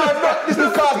no card, not you.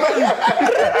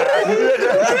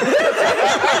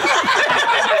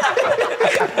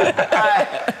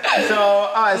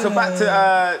 So back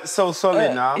to So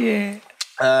Solid now. Yeah.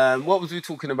 What was we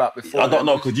talking about before? I don't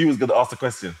know, because you was going to ask the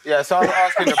question. Yeah, so I was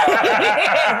asking about...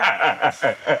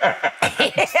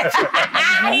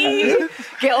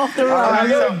 Get off the road.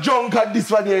 You're drunk at this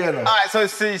one here, you know. All right, so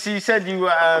you said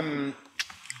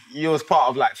you was part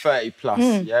of like 30 plus,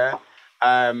 yeah?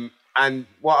 And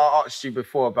what I asked you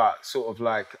before about sort of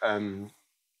like,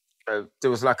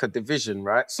 there was like a division,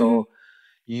 right? So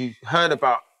you heard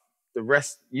about the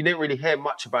rest, you didn't really hear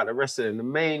much about the rest of them. The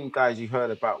main guys you heard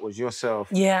about was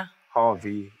yourself,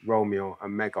 Harvey, Romeo,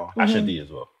 and Mega. Asher D as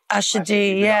well. Asher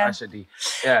D, yeah. Asher D.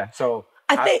 Yeah, so...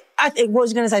 I think, what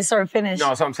was you going to say? Sorry, finish.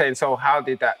 No, so I'm saying, so how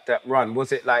did that run?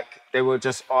 Was it like they were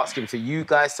just asking for you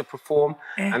guys to perform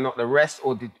and not the rest,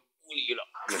 or did all of you lot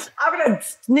come in? I'm going to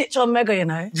snitch on Mega, you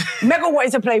know. Mega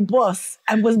wanted to play boss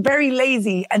and was very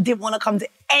lazy and didn't want to come to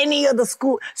any of the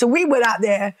school. So we went out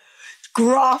there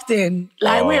grafting.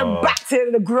 Like, we were back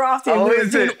to the grafting. We were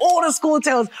doing all the school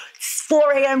tales.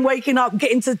 4 a.m. waking up,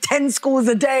 getting to 10 schools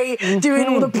a day, doing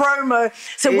all the promo.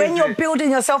 So when you're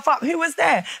building yourself up, who was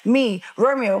there? Me,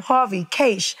 Romeo, Harvey,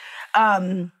 Keish,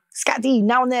 Scat D,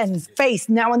 now and then, Face,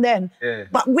 now and then. Yeah.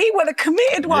 But we were the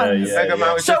committed ones.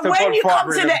 So when you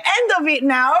come to the end of it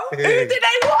now, who did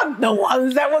they want? The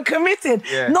ones that were committed.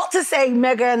 Yeah. Not to say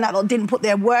Mega and that lot didn't put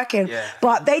their work in,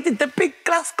 but they did the big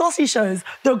glossy shows.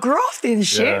 The grafting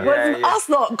shit was us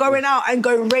lot going out and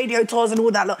going radio tours and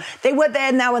all that lot. They were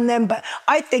there now and then, but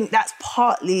I think that's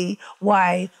partly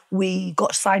why we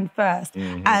got signed first.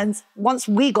 And once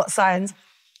we got signed,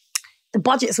 the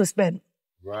budgets were spent.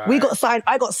 Right. We got signed.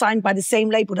 I got signed by the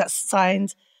same label that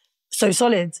signed So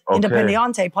Solid,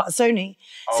 Independiente, part of Sony.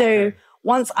 So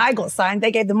once I got signed,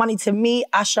 they gave the money to me,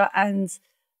 Asher, and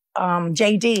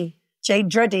JD, Jade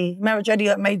Dreddy. Remember Dreddy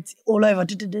that made all over?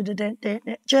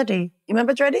 Dreddy. You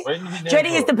remember Dreddy?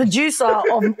 Dreddy is the producer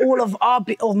of all of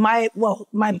my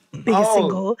biggest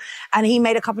single, and he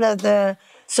made a couple of the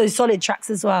So Solid tracks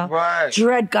as well. Right.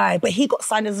 Dread guy, but he got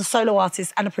signed as a solo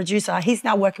artist and a producer. He's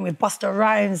now working with Busta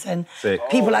Rhymes and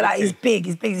people like that. He's big.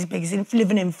 He's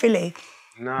living in Philly.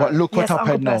 Nice. But look what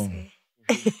happened now.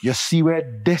 You see where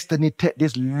destiny take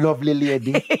this lovely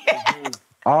lady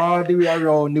all the way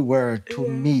around the world to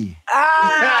me.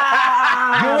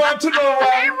 You want to know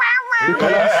why?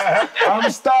 Because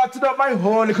I'm starting up my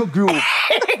whole little group.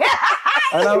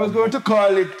 And I was going to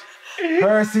call it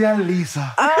Percy and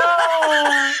Lisa.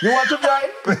 You want to join?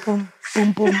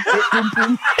 Boom, boom, boom, boom,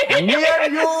 boom. Me and you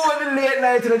in the late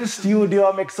night in the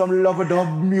studio make some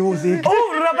love-a-dub music.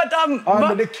 Oh, rubber-dub.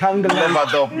 Under the candle.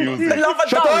 Love-a-dub music.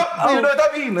 Shut up. You know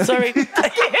what I mean? Sorry.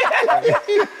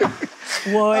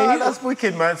 Boy. That's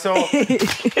wicked, man. So,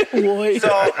 Boy.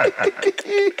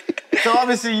 So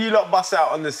obviously you lot bust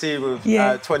out on the scene with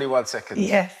 21 Seconds.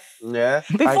 Yes. Yeah.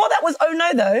 Before that was Oh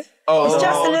No though. It's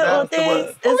just a little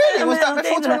thing. Really? Was that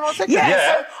before 21 Seconds? Yeah.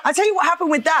 So I tell you what happened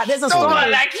with that. There's a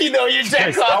story. Like you know you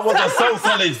Jack. I was a So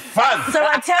Solid fan. So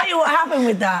I tell you what happened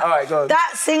with that. All right, go on.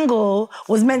 That single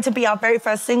was meant to be our very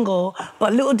first single,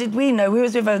 but little did we know, we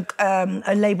was with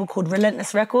a label called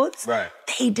Relentless Records. Right.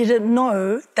 They didn't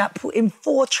know that putting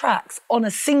 4 tracks on a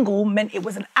single meant it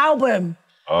was an album.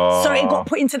 So it got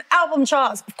put into the album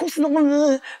charts. Of course,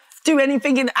 do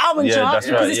anything in album charts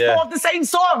because it's more of the same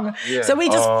song. Yeah. So we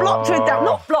just flopped with that.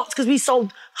 Not flopped because we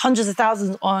sold hundreds of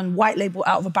thousands on white label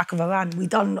out of the back of a van. We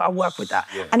done our work with that.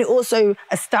 Yeah. And it also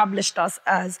established us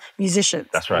as musicians.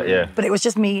 That's right, yeah. But it was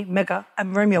just me, Mega,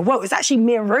 and Romeo. Well, it was actually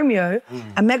me and Romeo,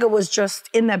 and Mega was just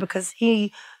in there because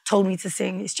he told me to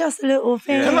sing It's Just a Little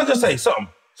Thing. Can I just say something?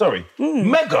 Sorry.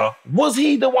 Mega, was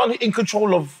he the one in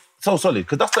control of So Solid?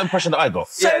 Because that's the impression that I got.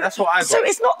 So, yeah, that's what I got. So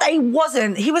it's not that he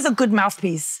wasn't. He was a good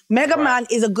mouthpiece. Mega Man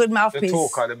is a good mouthpiece. The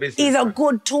talker, the business. He's a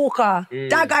good talker.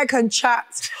 That guy can chat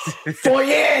for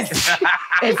years.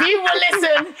 If he will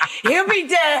listen, he'll be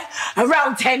there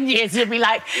around 10 years. He'll be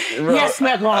like, yes,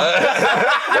 Mega. All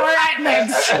right,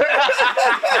 Megs.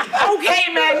 Okay,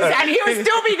 Megs. And he would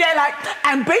still be there like,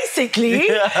 and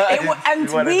basically,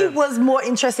 we was more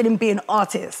interested in being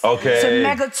artists. Okay. So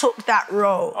Mega took that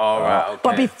role. All right, okay.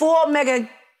 But before Mega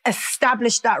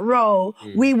established that role,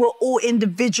 we were all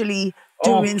individually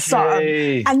doing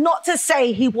something. And not to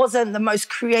say he wasn't the most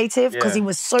creative, because he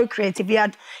was so creative.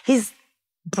 His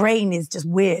brain is just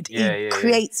weird. He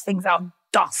creates things out of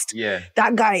dust. Yeah.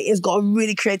 That guy has got a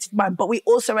really creative mind. But we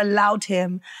also allowed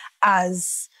him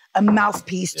as a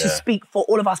mouthpiece to speak for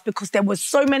all of us, because there were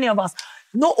so many of us.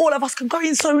 Not all of us can go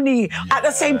in Sony at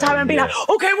the same time and be like,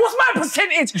 okay, what's my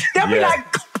percentage? They'll be like,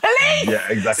 police,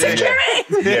 security,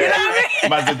 you know what I mean?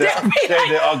 Man,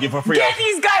 they argue for free. Get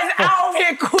these guys out of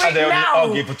here quick and they only now.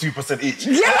 argue for 2% each.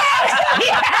 Exactly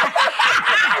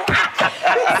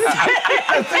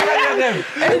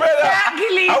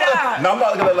that. Now, I'm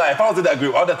not going to lie. If I was in that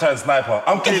group, I would have turned sniper.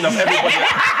 I'm cleaning up everybody.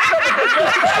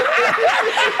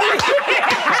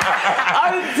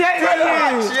 I'm telling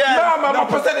you. No, man, my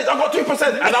percentage, I got 2%.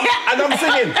 And I'm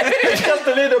singing. It's just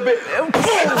a little bit.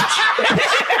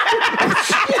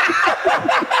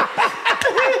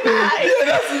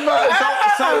 That's mad.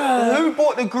 So who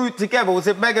brought the group together? Was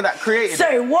it Mega that created it?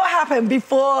 So what happened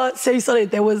before So Solid?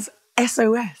 There was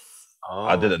SOS.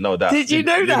 I didn't know that. Did you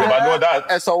know that? I know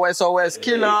that. SOS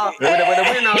Killer with a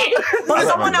winner. But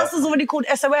someone else was already called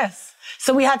SOS.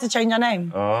 So we had to change our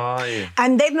name. Oh, yeah.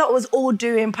 And Dave Knott was all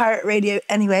doing pirate radio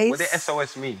anyways. What did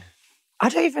SOS mean? I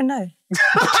don't even know.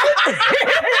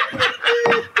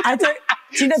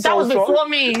 Do you know, that was before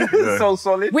me. So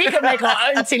Solid. We can make our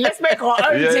own team. Let's make our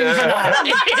own team for that.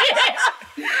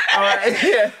 All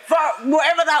right, But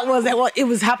whatever that was, it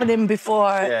was happening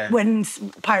before when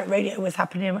pirate radio was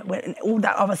happening, when all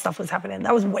that other stuff was happening.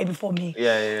 That was way before me.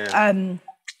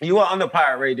 You weren't on the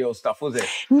pirate radio stuff, was it?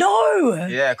 No.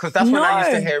 Yeah, because that's when I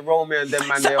used to hear Romeo and them,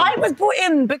 man. So I was brought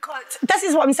in because, this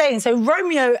is what I'm saying. So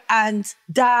Romeo and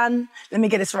Dan, let me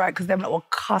get this right, because them will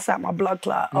cuss out my blood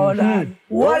clot. Oh, Dan.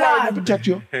 What I protect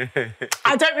you.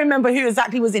 I don't remember who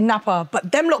exactly was in Napa,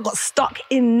 but them lot got stuck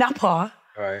in Napa.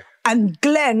 Right. And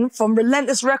Glenn from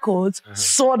Relentless Records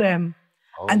saw them.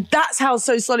 And that's how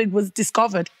So Solid was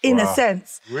discovered, in a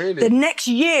sense. Really? The next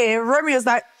year, Romeo's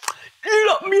like,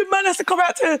 look, me and man has to come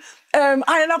out to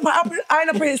Iron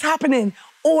Upper, it's happening.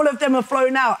 All of them have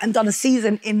flown out and done a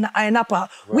season in Iron Upper.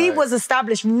 Right. We was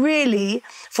established really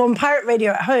from pirate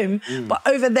radio at home, but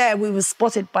over there we was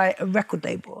spotted by a record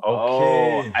label.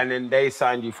 Okay. And then they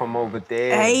signed you from over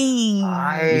there. Hey. You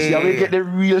see how we get the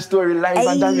real story live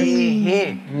and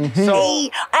direct. So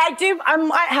I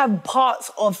might have parts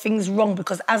of things wrong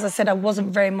because, as I said, I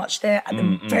wasn't very much there at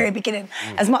the very beginning.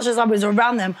 As much as I was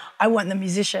around them, I wasn't the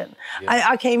musician. Yeah.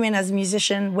 I came in as a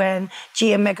musician when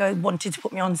G and Mega wanted to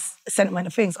put me on Sentiment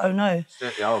of Things. Oh no.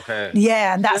 Okay.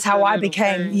 Yeah, and that's how I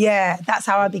became. Yeah, that's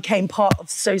how I became part of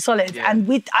So Solid. Yeah. And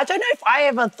I don't know if I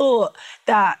ever thought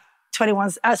that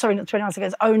 21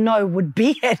 Seconds, Oh No would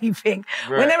be anything.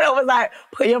 Right. Whenever it was like,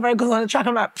 put your vocals on the track,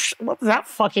 I'm like, what does that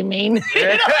fucking mean?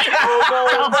 Yeah.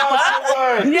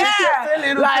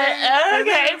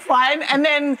 Okay, fine. And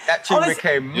then that tune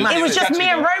became massive. It was just me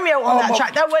and Romeo on that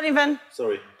track. That wasn't even.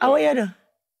 Sorry. Oh yeah.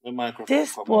 The microphone.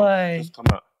 This boy. Just come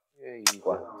out. Yeah, you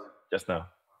go. Just now.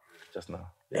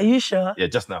 Are you sure? Yeah,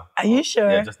 just now. Are you sure?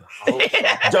 Yeah, just now.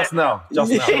 Just now.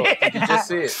 Did you just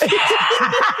see it?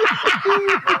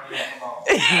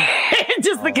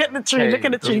 Just look at the tree. Look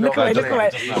at the tree. Look away.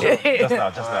 Just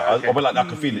now. I'll be like, I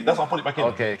can feel it. That's why I put it back in.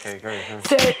 Okay, go.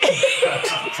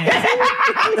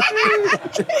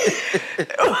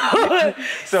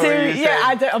 So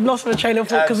I'm lost my train of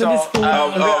thought because of this fool.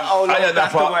 I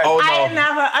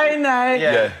know.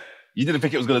 Yeah. You didn't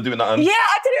think it was going to do nothing? Yeah,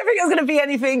 I didn't think it was going to be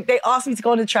anything. They asked me to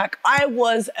go on the track. I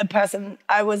was a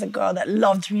girl that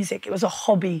loved music. It was a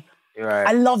hobby. Right.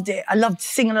 I loved it. I loved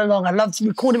singing along. I loved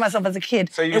recording myself as a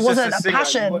kid. So it wasn't a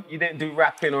passion. You didn't do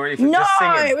rapping or anything? No, just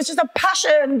singing. It was just a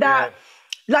passion that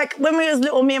like when we was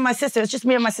little, me and my sister, it was just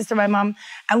me and my sister and my mum,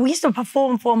 and we used to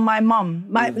perform for my mum.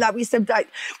 Like we used to like,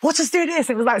 watch us do this.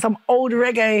 It was like some old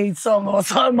reggae song or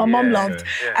something my mum loved.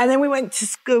 Yeah. And then we went to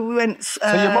school, we went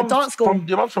dance school.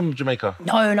 Your mum's from Jamaica?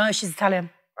 No, she's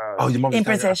Italian. Oh, your mum's in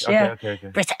British, yeah. Okay.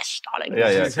 British, darling.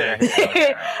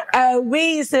 Yeah.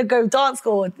 We used to go dance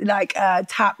school, like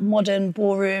tap, modern,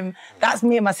 ballroom. That's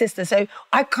me and my sister. So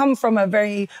I come from a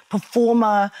very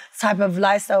performer type of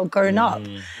lifestyle growing up.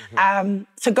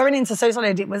 So going into So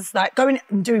Solid, it was like going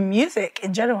and doing music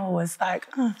in general was like,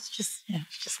 it's just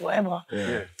whatever.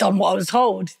 Yeah. Done what I was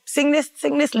told. Sing this,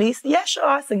 Lise. Yeah, sure,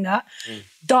 I sing that.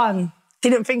 Done.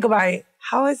 Didn't think about it.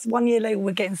 How is 1 year later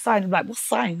we're getting signed? I'm like, what's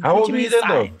signed? How old were you then,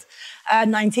 though?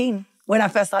 19, when I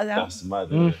first started out. That's mad,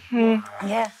 isn't it?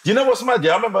 Yeah. Do you know what's mad?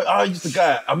 Yeah, I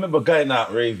remember going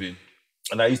out raving,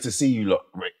 and I used to see you lot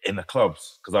in the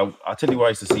clubs, because I'll tell you why I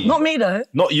used to see you. Not me, though.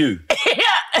 Not you.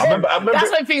 I remember.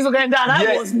 That's when things were going down.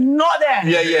 I was not there.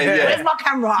 Yeah. Where's my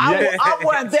camera? I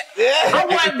weren't there. I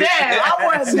weren't there. I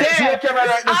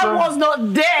was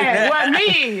not there. It wasn't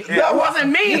me. That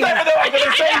wasn't me. You don't even know what I'm going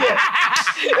to say yet.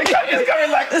 It's going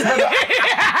like...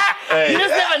 You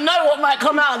just never know what might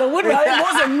come out of the woodwork. It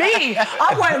wasn't me.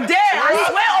 I weren't there. I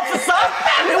swear, officer,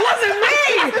 it wasn't me.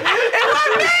 It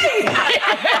wasn't me.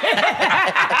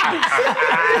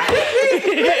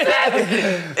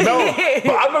 No,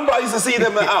 but I remember I used to see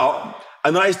them out,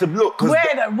 and I used to look. Where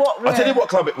then? What? I'll tell you what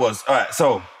club it was. All right,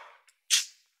 so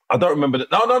I don't remember that.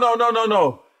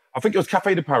 No. I think it was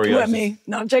Café de Paris. What, me?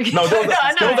 No, I'm joking. No, there was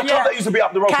a club that used to be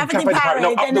up the road from Café de Paris.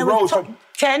 No, up the road.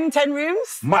 10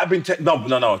 rooms? Might have been 10.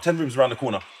 No. 10 rooms around the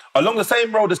corner. Along the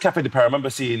same road as Café de Paris, I remember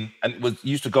seeing, and it was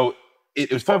used to go.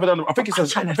 It was further down. I think it's a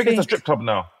strip club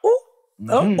now. Ooh.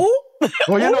 Well, you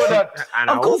know that.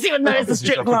 Of course, you would know it's a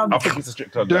strip club. I think it's a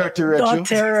strip club. Dirty Rachel.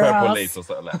 Purple Lace or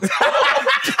something like that.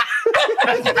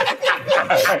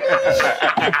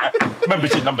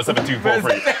 Membership number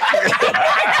 7243.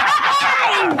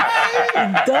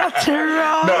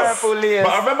 Purple Lace.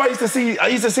 But I remember I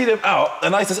used to see them out,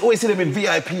 and I used to always see them in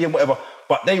VIP and whatever.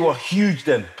 But they were huge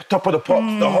then, top of the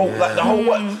pops, the whole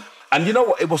what. And you know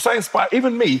what? It was so inspiring,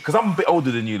 even me, because I'm a bit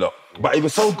older than you lot. But it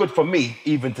was so good for me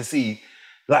even to see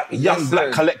like a young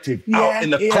black collective out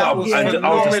in the club, and I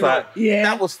was just like,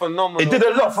 that was phenomenal. It did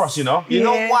a lot for us, you know. You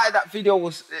know why the video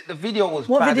was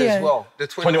bad as well. The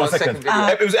 21 second video.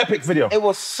 It was an epic video. It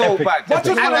was so bad.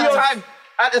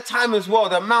 At the time as well,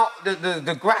 the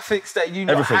graphics that you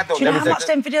had on. Do you know how much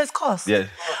them videos cost? Yeah.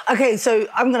 Okay, so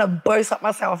I'm gonna boast up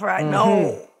myself right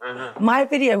now. My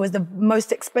video was the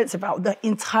most expensive out of the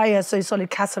entire So Solid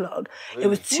catalogue. Really? It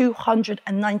was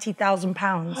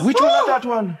 £290,000. Which one was that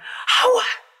one? How?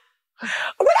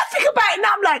 When I think about it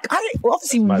now, I'm like,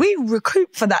 obviously we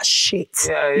recoup for that shit.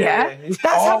 Yeah. That's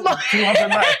how much.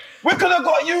 290. We could have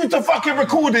got you to fucking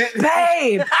record it.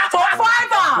 Babe, for a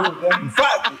fiver. For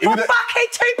fucking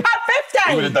 £2.50.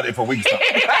 You would have done it for Wingstop.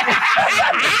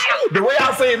 The way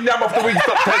I say name off the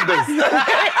Wingstop tenders.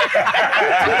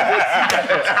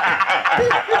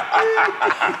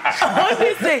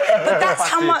 Honestly, but that's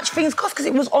how much things cost, because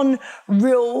it was on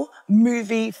real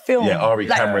movie film. Yeah, RE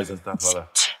cameras and stuff like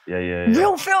that. Yeah.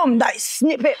 Real film, like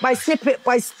snippet by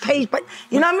page, but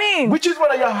you know what I mean? Which is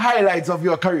one of your highlights of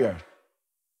your career?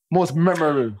 Most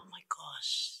memorable? Oh my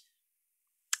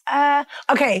gosh.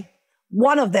 Okay,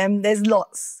 one of them, there's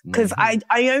lots. Because I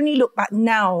only look back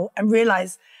now and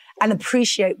realise and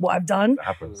appreciate what I've done. That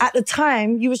happens. At the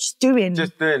time, you were just doing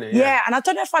it. Yeah, and I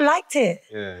don't know if I liked it.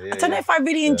 I don't know if I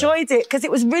really enjoyed it, because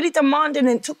it was really demanding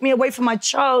and it took me away from my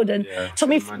child and took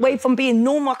me away from being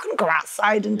normal. I couldn't go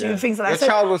outside and do things like that.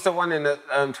 Your child was the one in the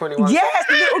 21. Yes,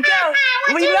 the little girl.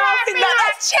 We laughing like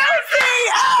that's Chelsea.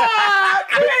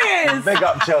 Chris. Big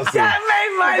up Chelsea. That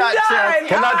made my life.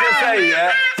 Can I just say,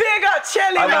 big up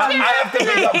Chelsea. I have to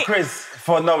big up Chris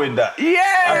for knowing that.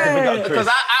 Yeah. Because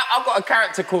I've got a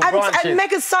character called Branches. And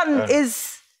Mega's son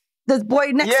is the boy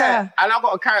next to her. And I've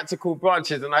got a character called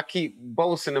Branches, and I keep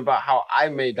boasting about how I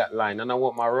made that line, and I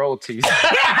want my royalties. Can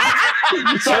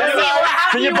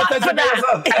you put that to me?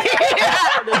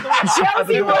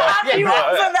 Chelsea will have you up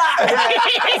for that. I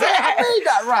made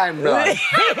that rhyme, bro. What you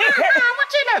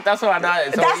know? That's what I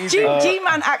know. That's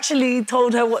G-Man actually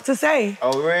told her what to say.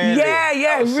 Oh, really?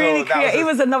 Yeah, really creative. He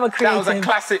was another creative. That was a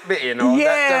classic bit, you know?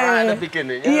 Yeah. Right at the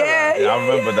beginning. Yeah, I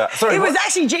remember that. Sorry, it was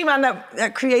actually G-Man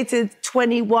that created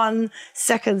 21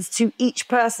 seconds to each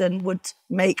person would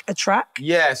make a track.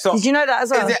 Yeah, so... Did you know that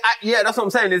as well? Yeah, that's what I'm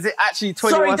saying. Is it actually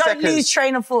 21 seconds? Sorry, don't lose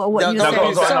train of thought of what you No, said.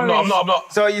 go on. I'm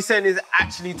not. So you're saying is it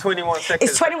actually 21 seconds?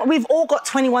 It's 21. We've all got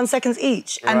 21 seconds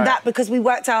each. And that because we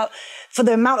worked out for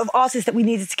the amount of artists that we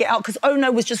needed to get out, because Oh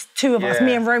No was just two of us,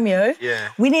 me and Romeo. Yeah.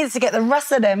 We needed to get the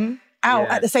rest of them out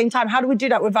at the same time. How do we do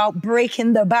that without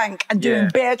breaking the bank and doing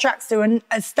bare tracks to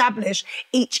establish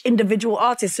each individual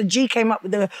artist? So G came up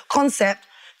with the concept,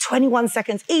 21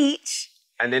 seconds each,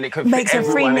 and then it could makes a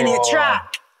 3-minute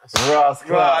track. Right.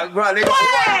 One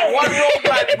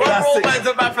man's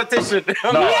a mathematician.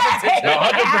 No,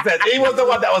 100%. He was the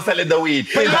one that was selling the weed.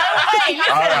 All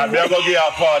right, we're going to give you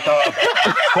a quarter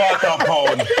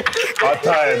pound a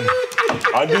time.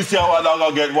 And this year, we're not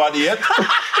going to get 1 yet.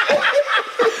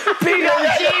 Big up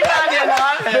G-Man, you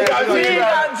know? Big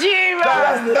up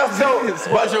G-Man. That's so.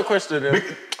 What's your question?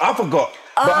 I forgot.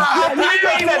 That's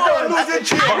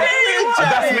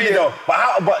me though.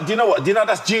 But do you know what? Do you know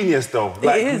that's genius though?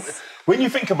 Like, it is. When you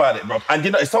think about it, bro, and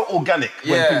you know it's so organic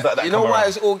when things like that you know come why around.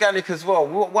 it's organic as well?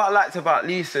 What I liked about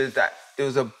Lisa is that there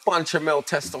was a bunch of male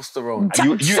testosterone.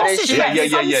 Sausage yeah.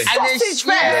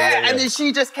 And then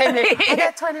she just came in. I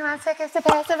got 21 seconds to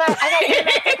pass the mic. I got 21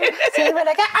 seconds. See what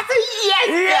I got? I said, yes.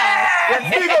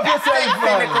 Big up yourself,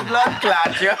 man. Blood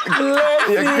clot, yeah.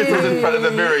 Chris was in front of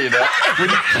the mirror, you know,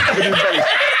 with his belly.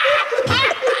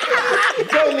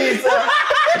 Go, Lisa.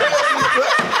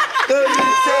 Go,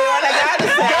 Lisa. What I got to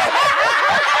say.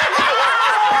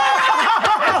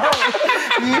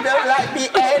 You don't like me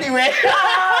anyway. Come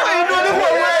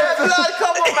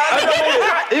on, man.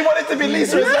 He wanted to be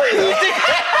Lisa as well.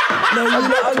 No, you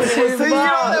know,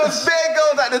 there was big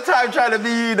girls at the time trying to be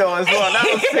you though as well. That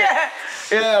was sick.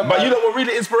 Yeah, but you know what?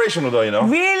 Really inspirational though, you know.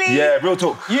 Really? Yeah, real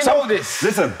talk. You know this.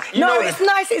 Listen. It's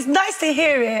nice. It's nice to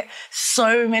hear it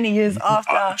so many years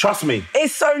after. Trust me.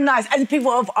 It's so nice. As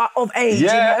people of age, you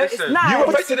know, listen, it's nice. You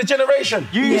affected a generation.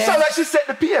 You sound like she set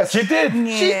the PS. She did.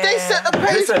 Yeah. They set the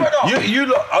pace, Listen, brother. you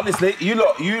lot, honestly, you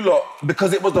lot,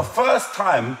 because it was the first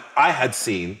time I had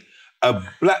seen a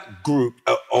black group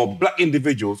or black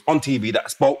individuals on TV that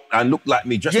spoke and looked like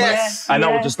me, just and I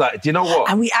was just like, do you know what?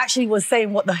 And we actually was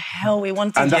saying what the hell we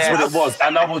wanted. And that's what it was.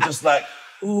 And I was just like,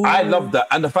 I love that.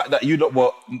 And the fact that you lot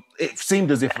were, it seemed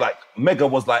as if like Mega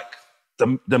was like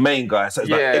the main guy. So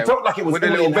it's like, it felt like it was with a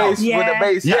all little in-house. bass, with a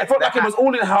bass. Yeah, it felt like it was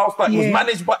all in house, like it was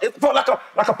managed, but it felt like a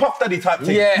Puff Daddy type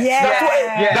thing.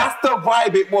 That's the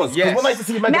vibe it was. Because when I used to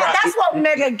see Mega, that's what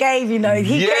Mega gave, you know.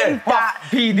 He gave that.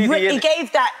 He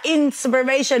gave that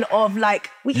inspiration of like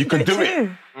we can do it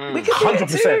too. We can do it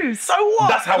too. So what?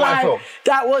 That's how I felt.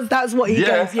 That's what he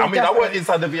gave. Yeah, I mean, I wasn't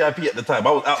inside the VIP at the time.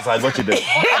 I was outside watching them.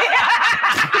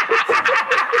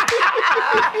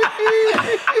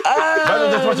 Man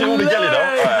was just watching all the jelly though.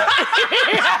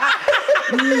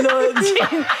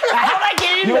 How am I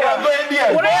getting You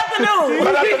there? What do I have to do?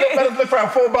 Man has to look for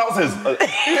 4 bounces.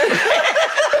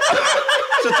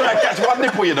 Just try and catch one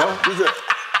nipple, you know.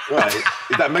 Right,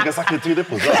 is that Mega sucking 2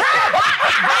 nipples? Right?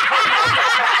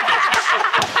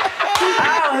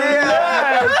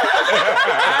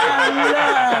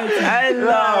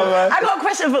 I got a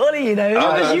question for all of you, though. Who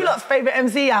was you lot's favourite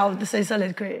MC out of the So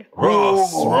Solid crew?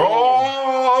 Ross.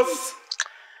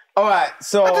 All right,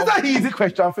 so... That's an easy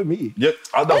question for me. Yeah,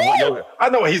 I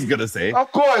know what he's going to say. Of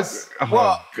course.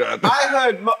 Well, God. I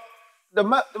heard... The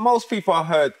most people I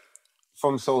heard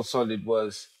from So Solid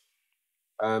was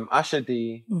Asher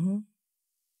D,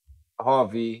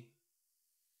 Harvey,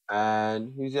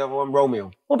 and who's the other one?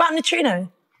 Romeo. What about Neutrino?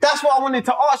 That's what I wanted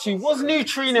to ask you. Was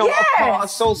Neutrino a part of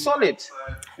So Solid?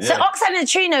 So Ox and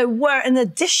Neutrino were an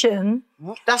addition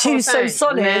to So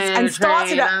Solid and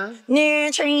started up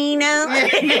Neutrino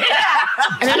and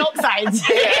then Oxides.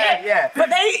 But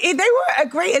they were a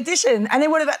great addition and they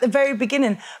would have at the very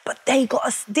beginning, but they got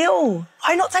a deal.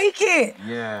 Why not take it?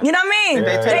 Yeah. You know what I mean?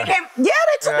 They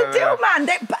They took the deal, man.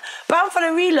 Bound for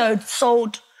the Reload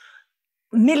sold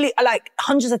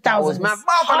hundreds of thousands.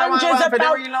 Hundreds of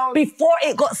thousands before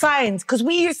it got signed. Because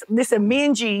me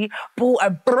and G bought a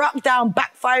broke down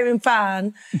backfiring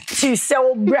fan to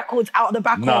sell records out of the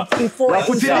back of before it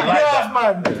was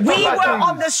signed. We were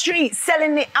on the street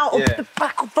selling it out of the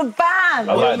back of the van.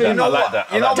 I like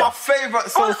that. You know my favourite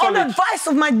So On Solid? advice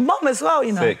of my mum as well,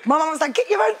 you know. Sick. My mum was like, get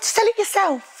your own, sell it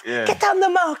yourself. Yeah. Get down the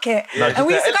market. And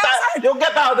we used to go outside. You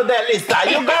get out of there, Lisa.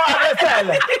 You go out there, sell.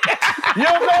 You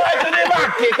go out to the market.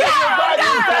 You buy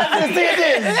this.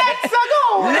 Let's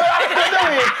go. You have to do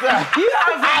it. You have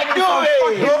to do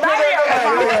it. What the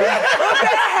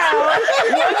hell?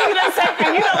 What are you going to say?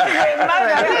 You don't think it's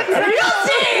mad.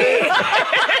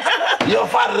 Your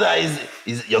father is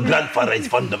your grandfather is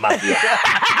from the Mafia.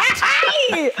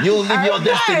 You'll live your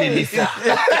destiny, Lisa.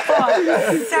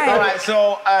 All right,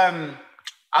 so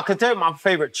I could tell you my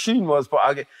favorite tune was, but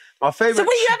my favorite. So,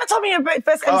 you ever told me your best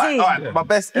MC? All right, my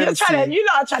best MC. You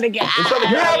lot are trying to get out. We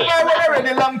have my already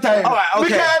a long time. All right, okay. We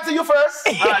can answer you first.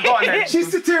 All right, go on then. She's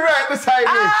sitting right beside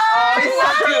me. He's so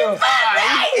cute.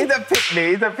 He's a pick-me.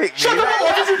 He's a pick-me. Shut up,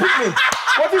 what is he picking?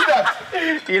 What is that?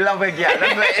 You love a girl.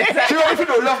 She wants to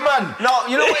know, love man. No,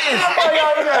 you know what it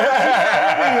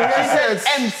is? She says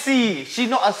MC. She's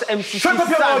not an MC. Shut up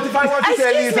your mouth if I want to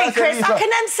say Excuse Lisa. me, Chris, I can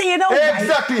MC, you know.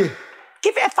 Exactly.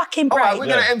 Give it a fucking break. All right, we're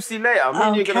going to MC later. Me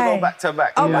and you're going to go back to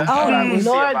back. Oh, yeah.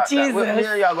 Lord Jesus. Me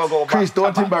and y'all going to go back. Please,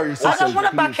 don't embarrass I yourself. don't want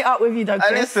to back it up with you, though,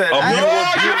 Chris. Listen. You've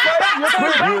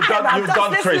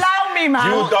done Chris. Allow me,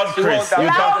 man. You've done Chris.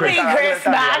 Allow me, Chris,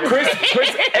 man. Chris,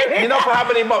 you know for how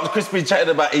many months Chris been chatting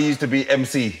about he used to be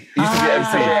MC? He used to be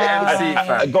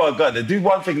MC. Go on. Do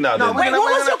one thing now. No, wait,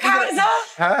 what was your character?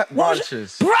 Huh?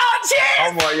 Branches. Branches!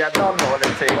 Oh, well, yeah, I don't know what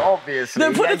they take, obviously.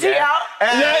 Then put the tea out. You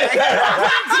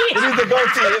need to go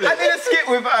to it. I did a skit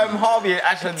with Harvey and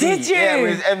Asher D. Did you? Yeah,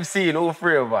 with MC and all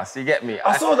three of us. You get me?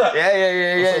 I saw that.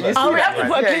 Yeah. Oh, we have to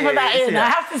put a clip of that in. I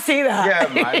have to see that. Yeah,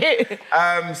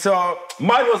 man. So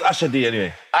mine was Asher D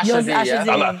anyway. Asher D, Asher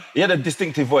D. He had a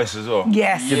distinctive voice as well.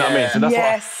 Yes. You know what I mean? So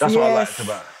that's what I liked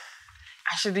about it.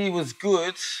 Asher D was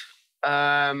good.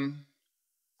 I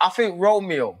think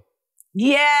Romeo.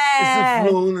 Yeah.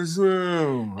 It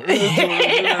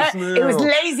was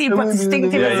lazy but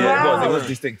distinctive as well. It was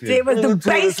distinctive. It was the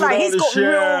baseline. He's got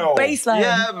real baseline.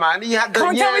 Yeah, man. He had the. Come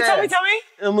on, tell me.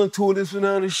 I'm gonna tour this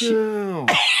without a show.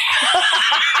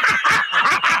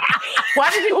 Why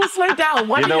did it all slow down?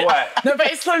 You know what? No, but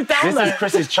it slowed down. This is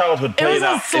Chris's childhood playing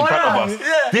out in front of us.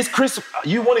 Yeah. This Chris,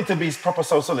 you wanted to be proper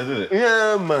So Solid, didn't it?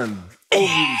 Yeah, man.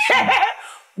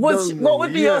 What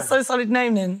would be your So Solid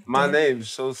name then? My name's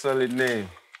So Solid name.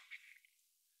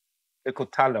 They call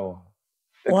Talawa.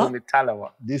 They call me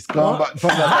Talawa. This gone back from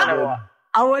the Talawa.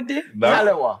 I would do.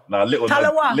 Talawa. Nah, little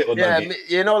Talawa. Little Yeah, nugget.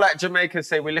 you know, like Jamaicans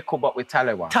say, we little but with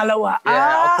Talawa. Talawa.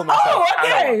 Yeah, I'll call myself okay.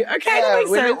 Talawa. Okay, Yeah, that makes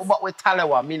we sense. little but with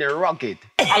Talawa, meaning rugged.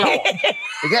 Talawa.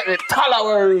 You get me?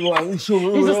 Talawa, everyone. You just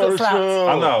got slapped. I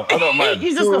know, I don't mind.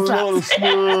 You just got slapped.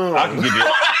 I can give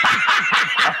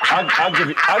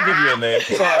you. I'll give you a name.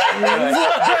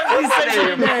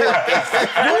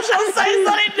 What's your So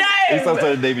Solid name? It's So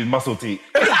Solid name is Muscle Teeth.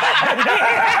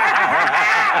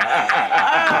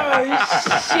 Oh,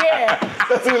 shit.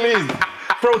 That's what it is.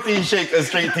 Protein shake and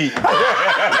straight teeth.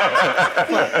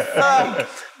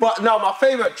 But no, my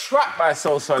favourite track by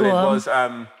So Solid was,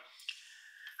 it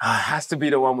has to be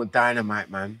the one with Dynamite,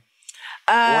 man.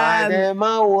 Why them I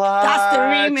That's the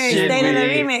remix. They did the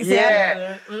remix,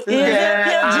 yeah.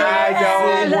 I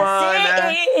don't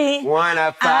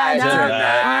wanna fight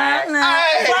tonight.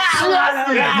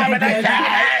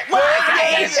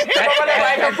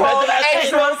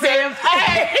 Trust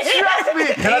me.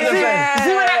 See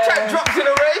when that track drops in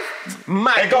the rave?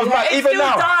 Man, It goes back even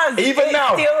now. Even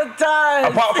now. It still does.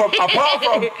 Apart from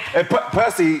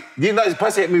Percy, you know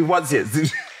Percy ain't moved once yet.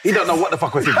 He don't know what the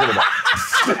fuck was he talking about.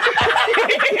 But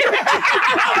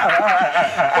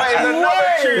it's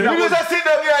another tune. You just sit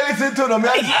there and listen to them.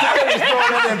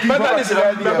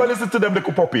 Remember listen to them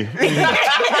little poppy. No,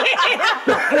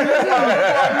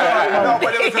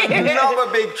 but it was another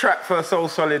big track for So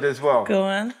Solid as well. Go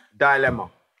on.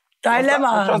 Dilemma.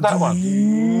 Dilemma. What's that one?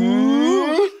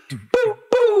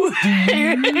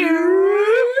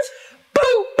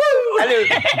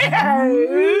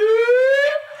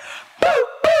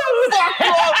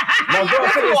 No, go on,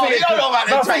 sing it. You don't know about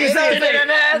that track.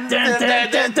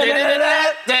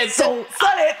 So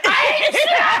Solid.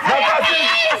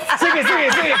 Sing it,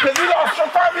 because we lost your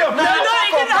family. No, it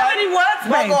didn't have any words,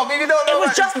 mate. It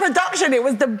was just production. It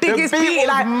was the biggest beat beat. was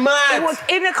Like, mad. it was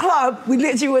in a club. We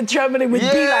literally were jumping with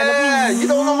Yeah, beeline. you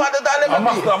don't know about the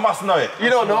Dilemma beat. I must know it. You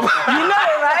don't know. You know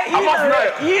it, right? You must know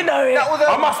it. You know it. That was a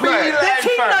I must know it. beeline, The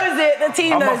team fam. knows it. The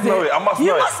team I knows must know it. I must know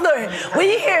You it. must know it. When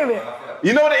you hear it.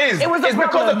 You know what it is? It was a it's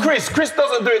because problem. of Chris. Chris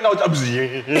doesn't do it no.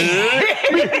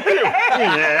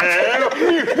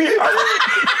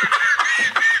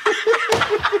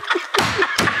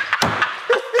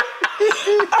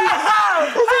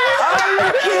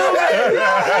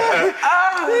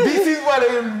 This is one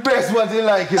of the best ones you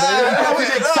like, you know.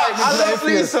 I love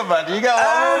Lisa, man. You get,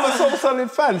 I'm a Soul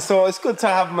Solid fan, so it's good to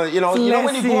have my, you know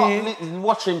when you grow up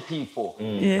watching people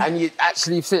and you're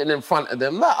actually sitting in front of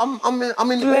them, like, I'm in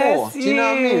awe. Do you know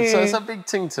what I mean? So it's a big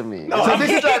thing to me. No, so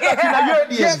this is like your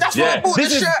idea. Yeah, that's why I bought the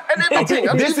shirt and everything.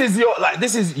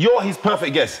 This is his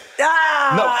perfect guess. No,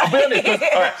 I'll be honest,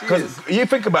 because you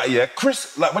think about it, yeah,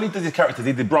 Chris, like when he did his characters,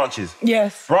 he did Branches.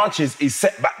 Yes. Branches is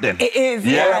set back then. It is.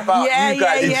 Yeah, about you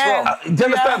guys as well. Do you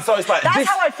understand? So it's like that's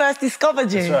how I first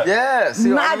discovered you. Right. Yeah,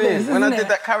 see what I mean? When I did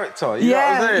that character, you know what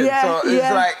I'm saying? So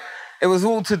it's like, it was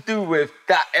all to do with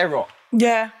that era.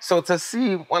 Yeah. So to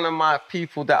see one of my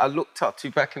people that I looked up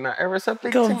to back in that era, it's a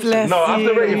big God thing. bless no, I have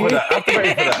to rate you for that. God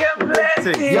bless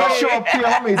you. You're sure pay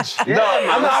homage. Yeah, No,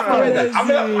 I'm not after that. I'm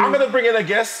gonna bring in a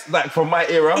guest like from my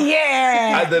era.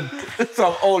 Yeah. And then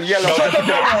Some old yellow. What's this one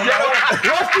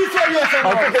you're saying? I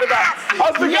was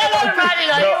thinking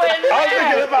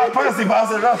about Percy, but I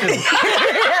said nothing.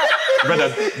 Brother,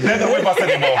 they don't wait for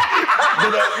anymore.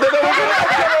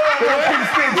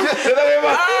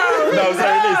 No,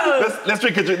 sorry, let's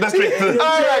drink a drink. Let's drink to...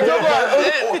 All right, come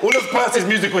on. All those Percy's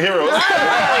musical heroes.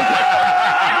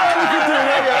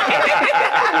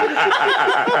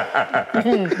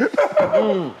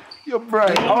 You're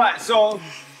bright. All right, so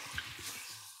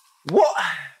what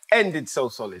ended So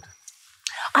Solid?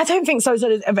 I don't think So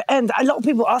Solid ever end. A lot of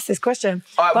people ask this question.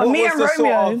 Right, but what me was and the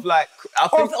Romeo, sort of like, I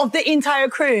think, of the entire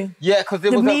crew, yeah, because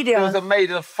there was a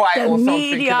major fight the or something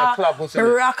media in the club, wasn't it?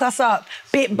 rack us up.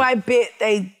 Bit by bit,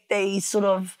 they sort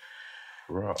of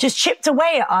just chipped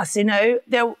away at us, you know.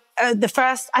 I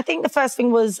think the first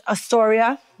thing was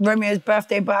Astoria, Romeo's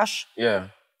birthday bash. Yeah.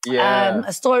 Yeah.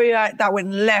 Astoria that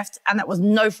went left, and that was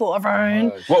no fault of our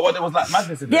own. What there was like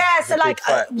madness in there? Yeah, so like,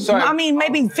 I mean,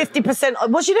 maybe 50%.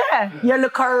 Was you there? You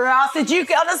look around. Did you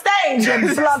get on the stage?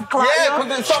 And blood clot. Yeah,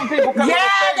 because some people come on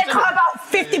stage. they come about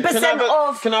 50%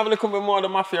 of. Can I have a little bit more of the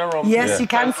Mafia rum? Yes, you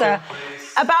can, sir.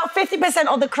 About 50%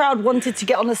 of the crowd wanted to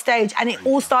get on the stage, and it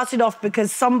all started off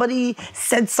because somebody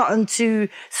said something to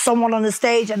someone on the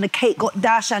stage, and the cake got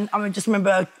dashed. And I just remember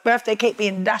a birthday cake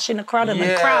being dashed in the crowd, and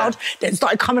the crowd then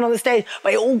started coming on the stage,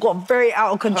 but it all got very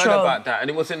out of control. Heard about that, and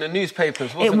it was in the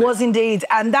newspapers, wasn't it? It was indeed,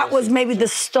 and that was maybe the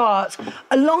start,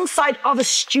 alongside other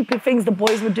stupid things the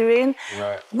boys were doing.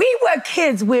 Right. We were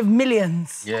kids with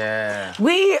millions. Yeah.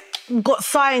 We got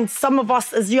signed, some of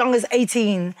us as young as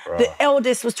 18. Bro. The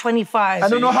eldest was 25. I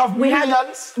don't know how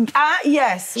millions.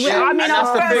 Yes. Yeah. I mean, our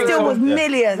first deal was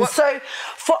millions. What? So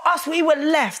for us, we were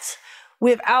left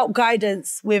without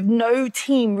guidance, with no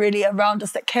team really around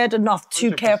us that cared enough to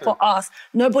 100%. care for us.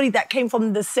 Nobody that came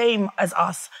from the same as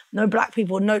us. No black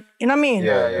people, no, you know what I mean?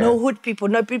 Yeah. No hood people,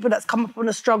 no people that's come up on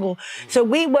a struggle. So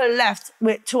we were left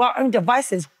to our own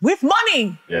devices with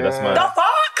money. Yeah, that's mad. The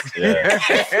fuck? Yeah.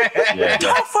 The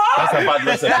fuck? That's a bad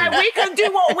recipe. Like, we can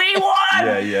do what we want.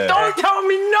 Yeah. Don't tell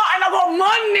me nothing, I got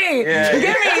money. Yeah. You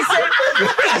get me? So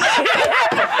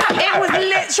it was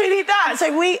literally that.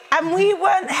 So we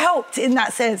weren't helped in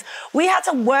that sense. We had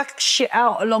to work shit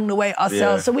out along the way ourselves.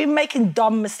 Yeah. So we were making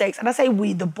dumb mistakes. And I say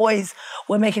we, the boys,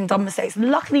 were making dumb mistakes.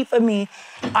 Luckily for me,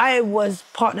 I was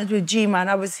partnered with G-Man.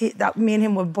 Me and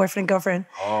him were boyfriend and girlfriend.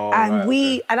 Oh, and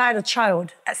right, and I had a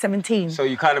child at 17. So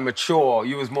you kind of mature.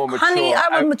 You was more mature. Honey, I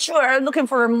was mature. I was looking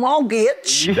for a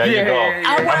mortgage. There you go.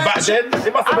 Yeah. And back then,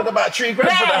 it must have been about 3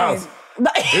 grand for the house.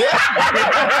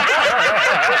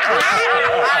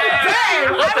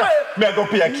 Me I go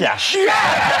pay a cash.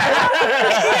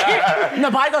 No,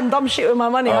 but I done dumb shit with my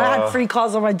money. I had 3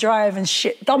 cars on my drive and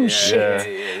shit, dumb shit.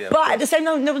 Yeah, but at the same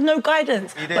time, there was no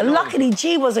guidance. But luckily,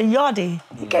 G was a yardie.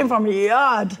 He came from a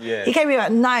yard. Yeah. He came here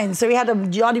at 9, so he had a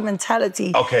yardie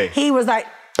mentality. Okay. He was like,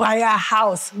 buy a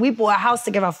house. We bought a house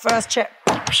together, first check,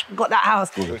 got that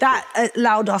house. That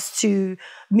allowed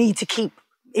me to keep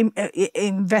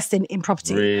investing in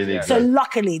property. Really? So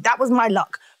luckily, that was my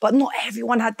luck. But not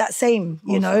everyone had that same,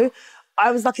 you know?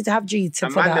 I was lucky to have G for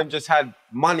that. them just had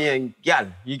money and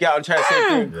you get on trying to say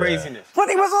doing craziness. But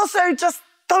it was also just,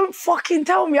 don't fucking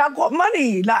tell me I got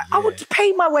money. Like, I would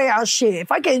pay my way out of shit.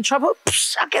 If I get in trouble,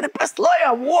 I get the best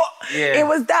lawyer. What? Yeah. It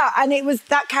was that. And it was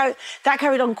that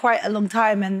carried on quite a long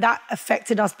time. And that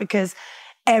affected us because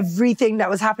everything that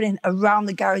was happening around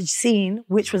the garage scene,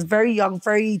 which was very young,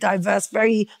 very diverse,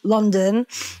 very London,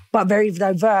 but very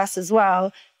diverse as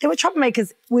well, there were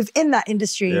troublemakers within that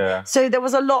industry. Yeah. So there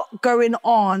was a lot going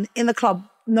on in the club,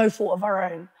 no fault of our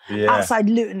own. Outside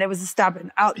Luton, there was a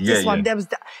stabbing. This one, there was...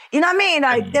 You know what I mean?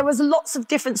 Like, there was lots of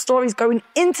different stories going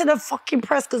into the fucking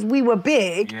press because we were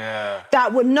big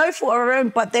that were no fault of our own,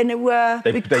 but then it were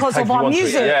because of our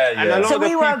music. So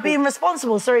we were being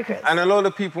responsible. Sorry, Chris. And a lot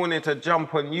of people wanted to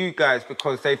jump on you guys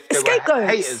because they were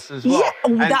haters as Yeah,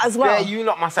 well. that as well. Yeah, you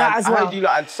lot must have... I heard you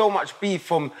lot had so much beef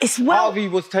from... Harvey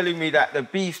was telling me that the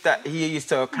beef that he used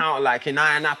to account, like in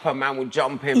Iron Apple, man would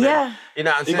jump him. Yeah. And, you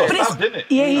know what I'm saying? He got stabbed, didn't it?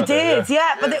 Yeah, he did.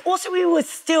 Yeah. But also we were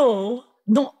still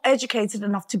not educated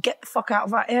enough to get the fuck out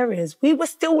of our areas. We were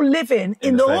still living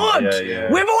in the hood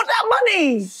with all that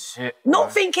money. Shit,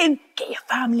 not thinking, get your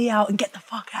family out and get the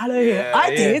fuck out of here.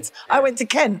 I did. I went to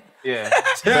Kent. Yeah.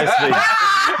 See you,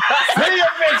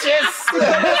 bitches.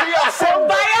 Bon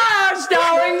voyage,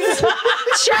 darlings.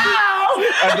 Ciao.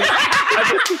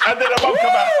 And then the mum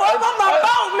come out. I'm on my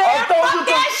boat, man. Fuck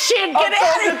that shit. Get out of here. I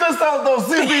told you to sound those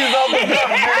CDs on the gun,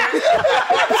 man.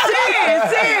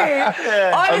 See.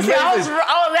 Honestly, I was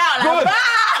out. Like,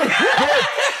 bye.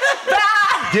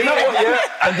 Do you know what?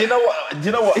 Yeah. And do you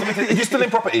know what? Are you still in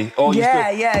property? Or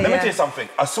Let me tell you something.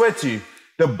 I swear to you.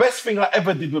 The best thing I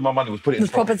ever did with my money was put it in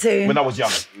property when I was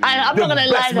young. I'm not gonna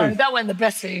lie though, that wasn't the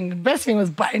best thing. The best thing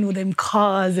was buying all them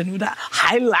cars and all that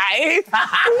high life. I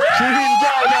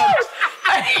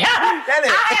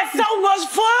had so much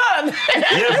fun.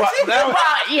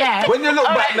 Yeah, but when you look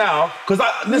back now, because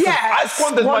I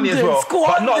squandered money as well,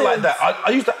 but not like that.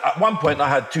 I used to, at one point I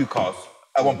had 2 cars.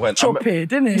 At one point. Chop it,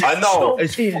 didn't it? I know.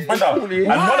 It's and one of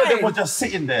them was just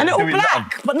sitting there. And they're all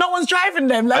black, but no one's driving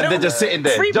them. Like, and they're just sitting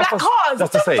there. 3 black cars.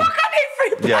 Just to say. Fuck, I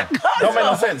need 3 black cars. Don't make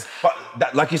no sense. But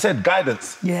that, like you said,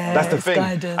 guidance. Yeah, that's the thing.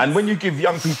 Guidance. And when you give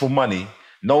young people money,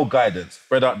 no guidance,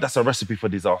 brother, that's a recipe for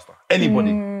disaster.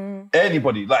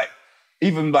 Anybody, like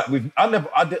even like I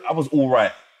was all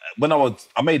right when I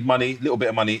made money, little bit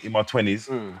of money in my 20s,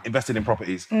 invested in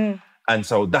properties. And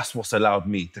so that's what's allowed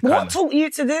me to kind of... What taught you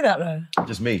to do that, though?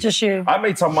 Just me. Just you? I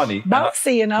made some money.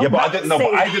 Bouncy, you know? Yeah, but I didn't know.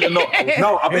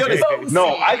 No, I'll be honest.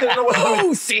 No, I didn't know what to do.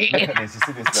 Bouncy. Look at this. You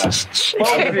see this guy?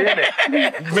 Bouncy,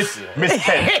 innit? Miss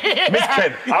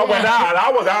Ken. I went out.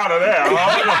 I was out of there.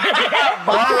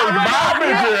 My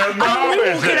bitches.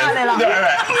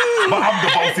 But I'm the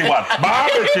bossy one. My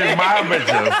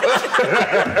bitches.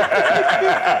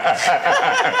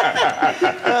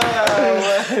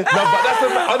 No, but that's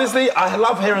honestly, I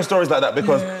love hearing stories like that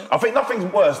because I think nothing's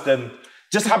worse than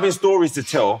just having stories to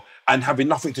tell and having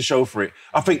nothing to show for it.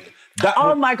 I think that...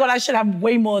 Oh my God, I should have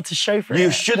way more to show for it.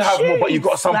 You should have more, but you've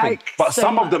got something. Like, but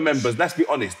some of the members, let's be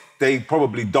honest, they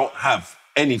probably don't have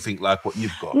anything like what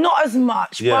you've got. Not as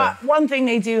much, but one thing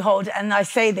they do hold, and I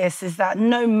say this, is that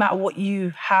no matter what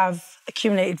you have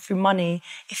accumulated through money,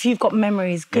 if you've got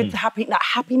memories, good, happiness,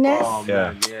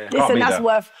 listen, that's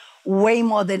worth way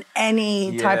more than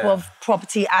any type of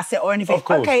property, asset or anything.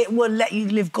 Okay, it will let you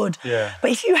live good.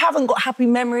 But if you haven't got happy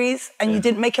memories and you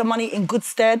didn't make your money in good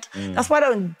stead, that's why I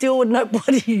don't deal with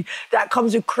nobody that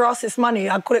comes with crisis money.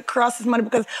 I call it crisis money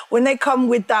because when they come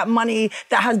with that money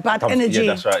that has bad energy,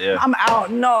 I'm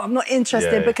out. No, I'm not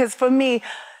interested because for me,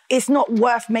 it's not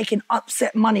worth making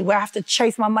upset money where I have to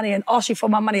chase my money and ask you for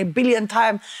my money 1 billion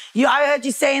times. I heard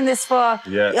you saying this on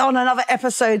another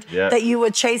episode that you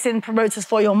were chasing promoters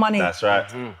for your money. That's right.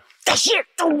 That shit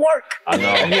don't work. I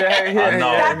know. I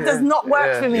know. That does not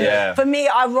work for me. For me,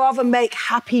 I'd rather make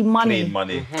happy money. Clean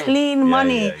money. Clean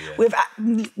money. With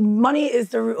money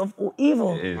is the root of all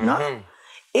evil. No?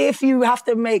 If you have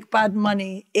to make bad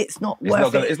money, it's not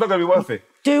worth it. It's not going to be worth it.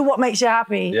 Do what makes you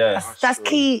happy. That's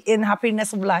key in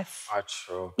happiness of life.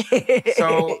 True.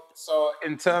 So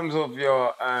in terms of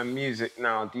your music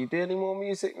now, do you do any more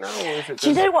music now? Or is it do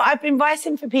you know what? I've been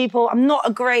writing for people. I'm not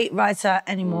a great writer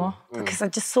anymore because I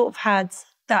just sort of had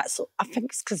that I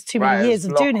think it's because too many years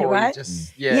of doing it, right? I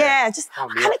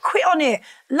kind of quit on it.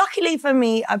 Luckily for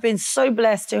me, I've been so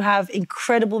blessed to have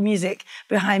incredible music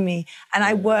behind me and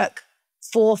I work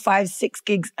 4, 5, 6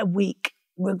 gigs a week.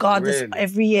 Regardless,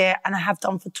 every year, and I have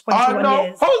done for 21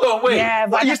 years. Hold on, wait. Yeah,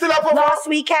 but you still up last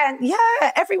weekend? Yeah,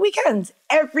 every weekend.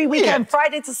 Every weekend,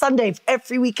 Friday to Sunday,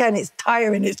 every weekend. It's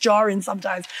tiring, it's jarring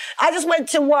sometimes. I just went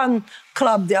to one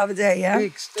club the other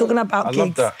day, talking about gigs.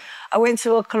 Love that. I went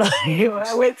to a club,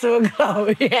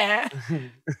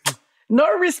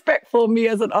 No respect for me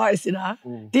as an artist, you know.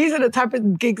 These are the type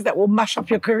of gigs that will mash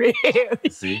up your career.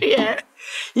 See?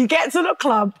 You get to the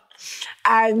club,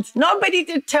 and nobody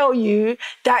did tell you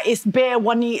that it's bare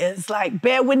one-eaters, like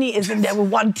bare one-eaters in there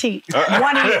with one teeth.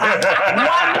 One eater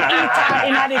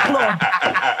in the club.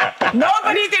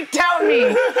 Nobody did tell tell me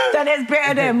that there's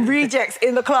better than rejects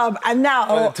in the club, and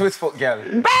now... Twist foot girl.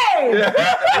 Bang! With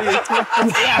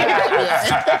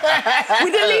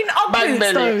the lean Ugg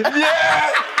boots, though.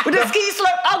 Yeah! With the ski slope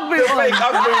Ugg boots on. fake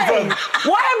Ugg boots on.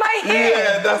 Why am I here?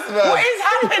 Yeah, that's right. What is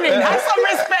happening? Have some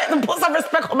respect and put some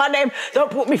respect on my name.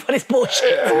 Don't put me for this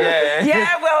bullshit.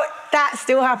 Yeah, well, that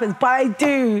still happens. But I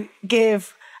do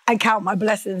give and count my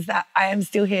blessings that I am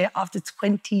still here after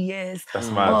 20 years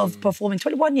of performing.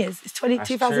 21 years. It's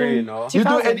 2000. True, no? You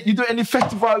do any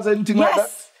festivals or anything like that?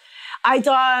 Yes. I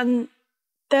done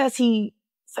 30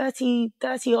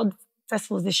 odd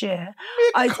festivals this year.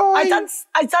 I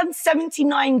done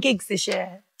 79 gigs this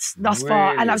year thus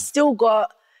far, and I've still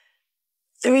got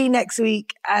 3 next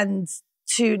week and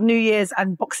 2 New Year's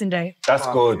and Boxing Day. That's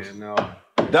good.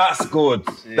 That's good.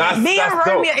 That's Romeo.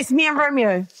 dope. It's me and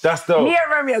Romeo. That's dope. Me and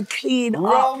Romeo clean up.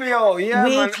 Romeo, yeah,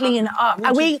 we man. clean up.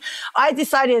 And I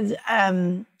decided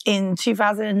in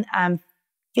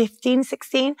 2015,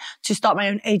 16 to start my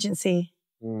own agency.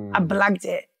 I blagged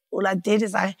it. All I did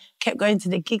is I kept going to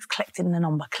the gigs, collecting the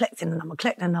number.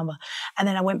 And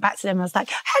then I went back to them and I was like,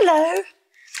 hello,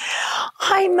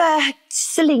 I'm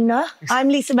Selena. I'm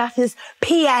Lisa Mafia's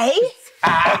PA.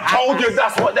 I told you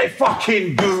that's what they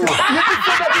fucking do.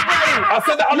 I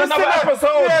said that on another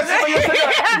episode.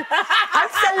 I'm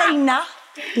Selena,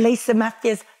 Lisa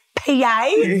Mafia's PA.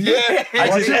 Yeah.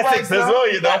 And she's Essex as well,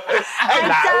 you know.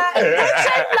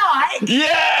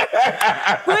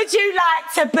 Would you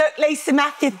like to book Lisa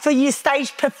Mafia for your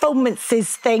stage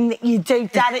performances thing that you do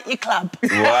down at your club?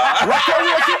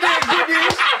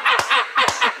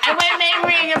 And when they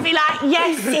ring, you'll be like,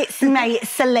 yes, it's me, it's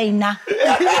Selena.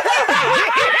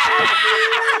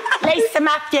 Lisa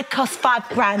Mafia costs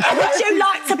 £5,000. Would you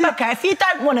like to book her? If you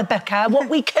don't want to book her, what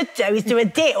we could do is do a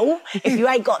deal if you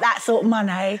ain't got that sort of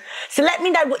money. So let me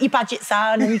know what your budgets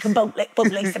are and then you can book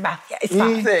Lisa Mafia. It's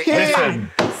fine.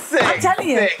 Listen. I'm telling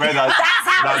you. That's how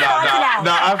it started out.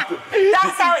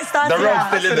 That's how it started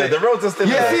out. The road's still in there. The roads are still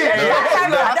in there.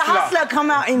 The hustler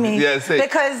come out in me. Yeah, see.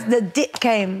 Because the dip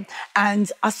came and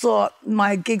I saw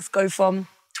my gigs go from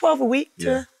 12 a week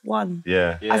to 1.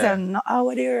 Yeah. I said, no, I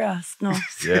would hear us. No.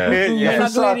 Yeah.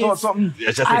 So I thought something.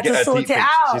 Yeah, just I had to get to her sort teeth it fixed.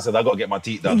 out. She said, I got to get my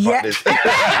teeth done. Yeah. Fuck this. Teeth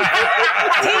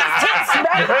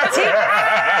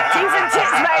and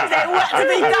tits, mate. They work to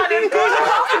be done. It's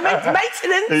called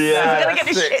maintenance. Yeah, If you're going to get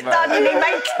this sick, shit man. done, you need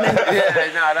maintenance.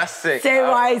 Yeah, no, that's sick.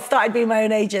 So I started being my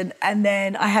own agent and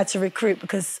then I had to recruit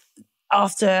because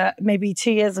after maybe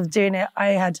 2 years of doing it, I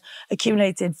had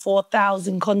accumulated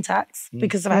 4,000 contacts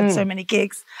because I've had so many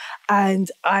gigs.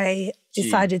 And I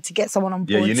decided to get someone on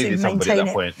board you to needed somebody maintain at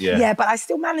that it. point, yeah. Yeah, but I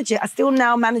still manage it. I still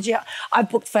now manage it. I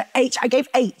booked for H. I gave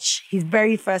H his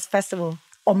very first festival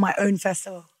on my own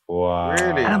festival. Wow.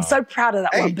 Really? And I'm so proud of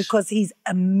that one because he's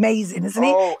amazing, isn't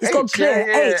he? Oh, He's gone H, clear.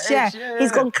 yeah.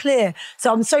 He's gone clear.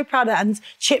 So I'm so proud of that. And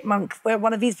Chipmunk, where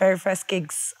one of his very first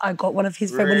gigs, I got one of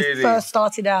his when he first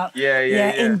started out. Yeah.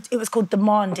 It was called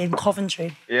Demand in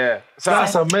Coventry. Yeah. So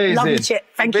That's amazing. Love you, Chip.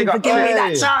 Thank you for giving me that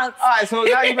chance. All right, so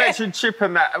now you mentioned Chip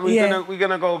and that, and we're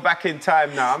gonna go back in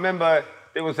time now. I remember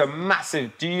there was a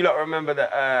massive. Do you lot remember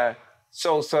the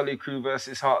Soul Solid Crew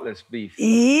versus Heartless beef?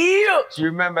 Yeah. Do you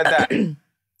remember that?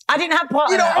 I didn't have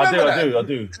part of don't that. remember I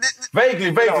do.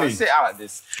 Vaguely. No, sit out at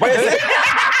this. Wait a second.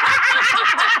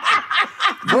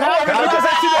 All right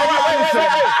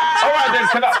then,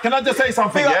 can I just say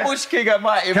something, Big up yeah? Bush King and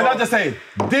Mighty Can Mo. I just say,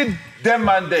 did them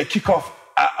man there kick off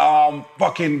at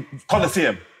fucking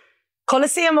Coliseum?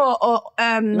 Coliseum or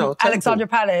No, Alexandra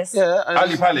Temple. Palace? Yeah.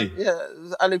 Ali Pali? Yeah, it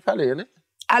was Ali Pali, isn't it?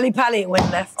 Ali Pali went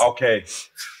left. Okay.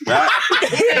 Right?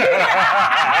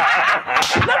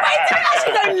 No, wait, didn't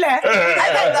actually go left.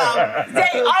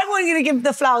 I want you to give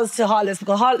the flowers to Heartless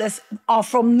because Heartless are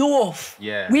from North.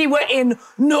 Yeah. We were in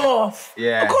North.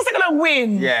 Yeah. Of course they're going to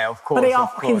win. Yeah, of course. But they are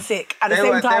of fucking course. sick. At the They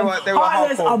same were- time, they were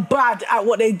Heartless hardcore. are bad at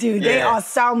what they do. They Yeah. are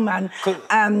sound man. There's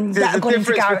that a got into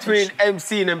difference garage. between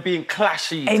MCing and being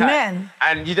clashy. type. Amen.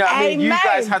 And you know what I mean? You Amen.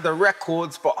 guys had the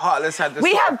records, but Heartless had the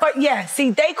We sort have, of- but yeah,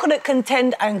 see, they couldn't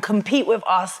contend and compete with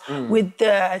us with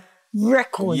the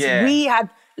records. Yeah. We had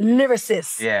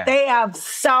lyricists. Yeah. They have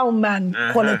sound man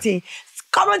quality.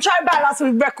 Come and try and battle us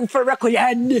with record for record.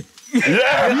 Yeah. Yeah.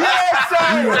 Yes, sir.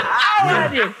 How are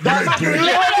you? That's what you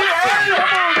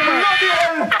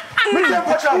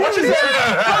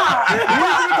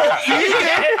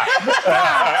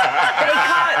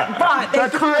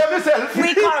said.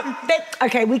 We can't.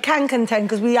 Okay, we can contend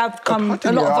because we have come.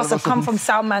 A lot of us have come from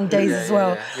Soundman days as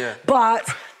well. yeah. But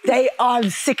they are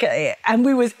sick at it, and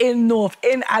we was in North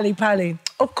in Ali Pali.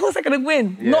 Of course they're gonna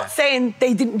win. Yeah. Not saying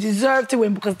they didn't deserve to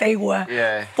win because they were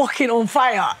Yeah. fucking on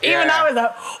fire. Even Yeah. I was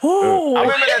like, ooh. I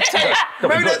remember that tape.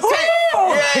 Remember that tape?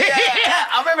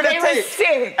 was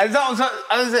sick. And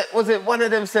that was it one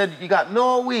of them said, you got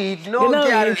no weed, no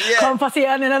gal. Yeah. Come for see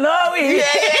and no weed.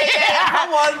 Yeah.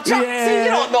 Come on, Chuck. Yeah. See,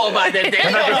 you don't know about that.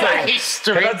 Can I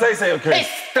say something, Chris?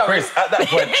 Chris, at that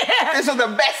point. This was the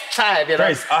best time, you know.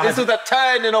 Chris, this was the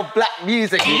turning of black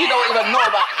music. You don't even know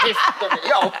about history.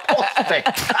 Yo, posting.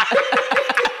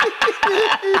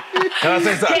 Can I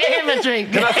say something? Get him a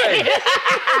drink. Can I say?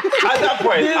 At that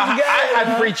point, I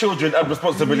had 3 children and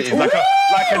responsibilities, like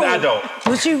an adult.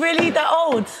 Was you really that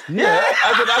old? Yeah,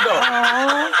 as an adult.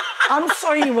 Oh, I'm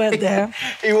sorry you weren't there.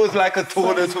 He was like a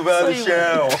tortoise without a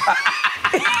shell.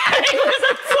 He was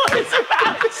a tortoise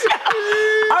without a shell.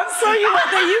 I'm sorry you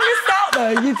weren't there. You missed out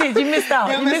though. You did. You missed out.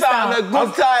 You missed out on the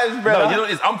good times, bro. No, you know what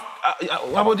it is?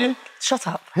 How old are you? Shut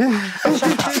up. Shut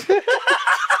up.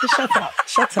 Shut up.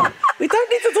 Shut up. We don't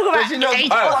need to talk about You know,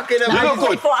 age. I'm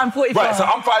 44. I'm 44. Right, so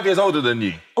I'm 5 years older than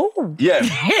you. Oh. Yeah.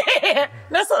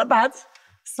 That's not bad.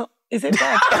 It's not, is it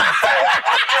bad?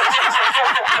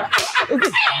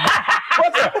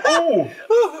 What the? Oh,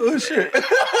 shit.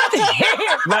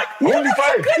 Like, only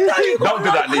 5. Don't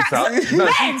do that, Lisa. No,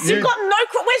 Legs, you got no...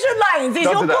 Where's your lines? Is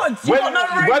your goods? You got no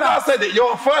room. When I said it,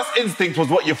 your first instinct was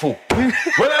what you thought. When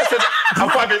I said I'm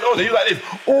 5 years older, you like this.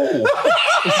 Oh.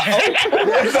 Yeah, but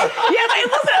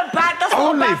it wasn't a bad... That's not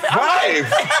Only a bad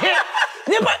 5.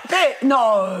 Yeah, but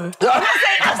no. I'm not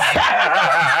saying...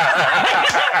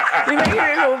 You're making me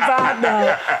feel bad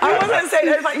now. I wasn't saying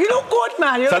it. Like, you look good,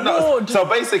 man. You look good. So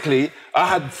basically, I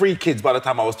had 3 kids by the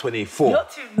time I was 24. You're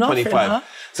too nasty, 25. huh?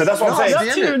 So that's what I'm saying.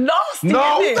 You're too nasty.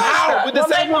 No, innit? how? With the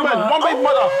same woman. One baby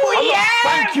mother. Oh, yeah,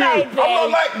 Thank you. baby. I'm not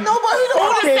like... Nobody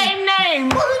All the same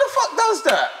name. Who the fuck does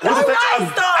that? Who's the I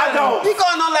adult? He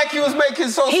going on like he was making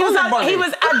He was money. He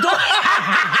was adult.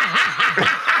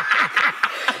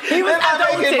 He was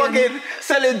making fucking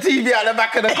selling TV out the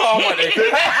back of the car money.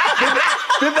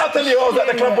 Didn't I tell you I was at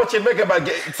the club watching Mega Man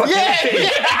get sucking his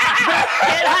teeth?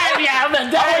 Yeah, I'm a I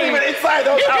wasn't even inside, I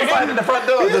was outside in the front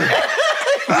door.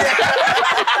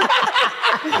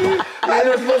 I had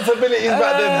responsibilities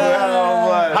back then.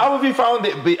 Oh, man. How have you found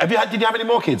it? Did you have any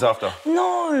more kids after?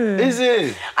 No. Is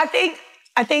it?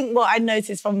 I think what I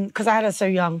noticed from, because I had her so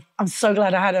young, I'm so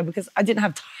glad I had her because I didn't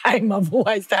have time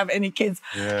otherwise to have any kids.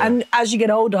 Yeah. And as you get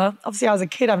older, obviously I was a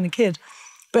kid having a kid,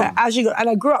 but as you go, and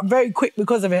I grew up very quick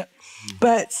because of it,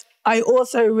 but I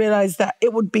also realized that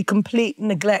it would be complete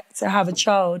neglect to have a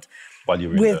child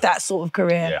with that sort of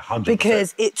career. Yeah, 100%.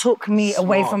 Because it took me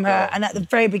away from her. And at the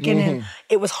very beginning,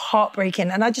 it was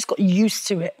heartbreaking. And I just got used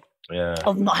to it. Yeah.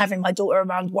 Of not having my daughter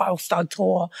around whilst I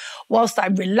tour, whilst I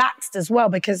relaxed as well,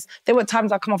 because there were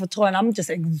times I come off a tour and I'm just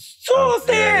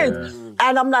exhausted.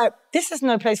 And I'm like, this is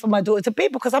no place for my daughter to be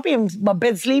because I'll be in my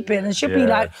bed sleeping and she'll be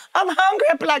like, I'm hungry.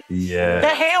 I'll be like, the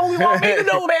hell you want me to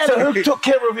do, man? So who took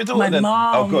care of your daughter my then?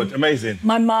 Mom. Oh, good. Amazing.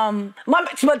 My mom. My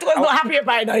daughter's not happy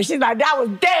about it, though. She's like, that was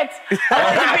dead.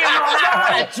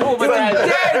 She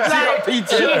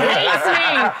hates me.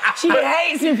 She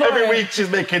hates me for Every it. week she's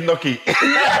making gnocchi.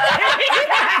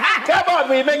 Come on,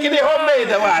 we're making it homemade,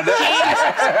 man.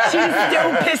 She's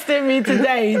still pissed at me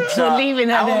today for leaving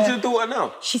her How there. old's your daughter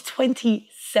now? She's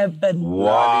 27.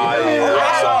 Wow.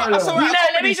 That's all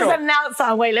right. Let me just announce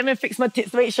her. Wait, let me fix my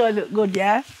tits to make sure I look good,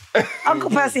 yeah? Uncle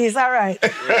Percy, is that right?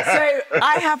 So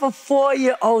I have a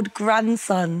 4-year-old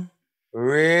grandson.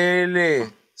 Really?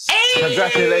 Hey!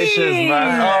 Congratulations,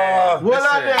 man. Oh, well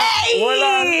done. Hey!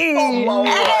 Well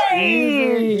done.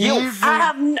 Hey!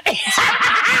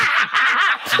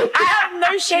 I have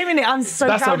no shame in it. I'm so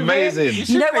That's proud amazing. of it.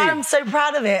 You know why I'm so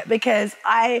proud of it? Because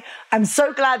I'm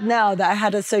so glad now that I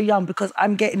had her so young because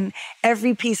I'm getting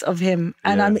every piece of him.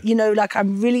 And I'm,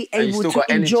 I'm really able to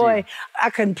enjoy. Energy. I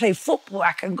can play football.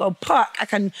 I can go park. I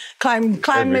can climb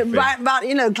it right about,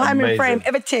 climbing frame,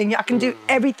 everything. I can do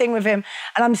everything with him.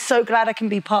 And I'm so glad I can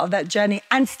be part of that journey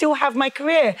and still have my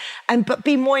career but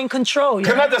be more in control.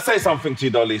 Can I just say something to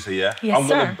you, though, Lisa, yeah? Yes,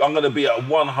 sir. I'm gonna be at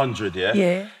 100, yeah?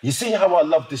 Yeah. You see how I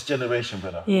love this generation,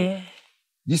 brother? Yeah.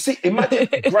 You see, imagine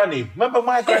Granny. Remember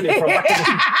my Granny from back in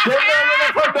the...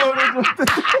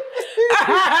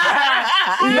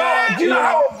 Do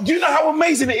you know how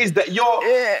amazing it is that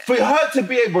for her to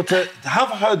be able to have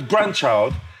her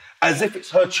grandchild as if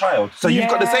it's her child. So you've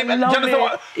got the same... Do you understand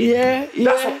what? Yeah.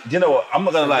 That's what, you know what? I'm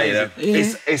not gonna lie,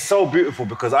 it's so beautiful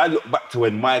because I look back to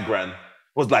when my gran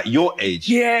was like your age.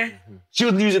 Yeah. She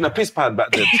was using a piss pad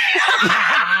back then.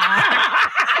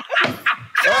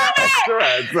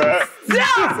 Right, sir. Stop!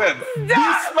 Listen,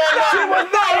 Stop! I'm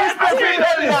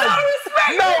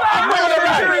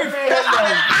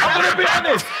gonna be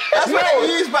honest. That's what they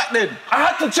used back then. I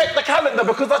had to check the calendar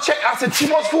because I said she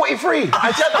was 43. And she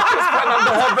had a piss pan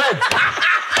under her bed.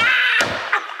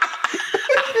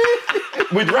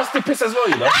 with rusty piss as well,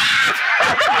 you know.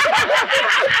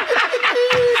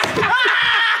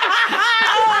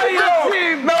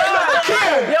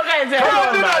 You're going to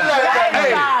Don't do that like that.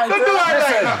 Hey, don't do that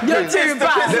like that. You're too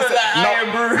bad.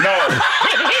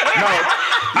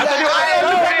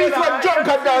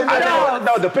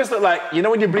 No, the piss look like, you know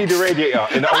when you bleed the radiator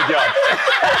in the old yard?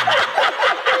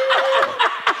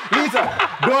 Lisa,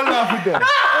 don't laugh with them.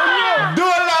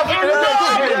 Don't laugh with them.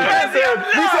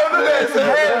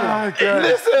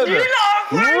 Listen.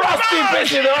 Rusty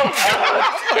piss, you know?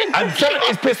 And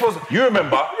 70s piss was, you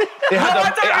remember? It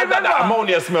had that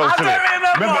ammonia smell to it.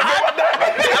 Remember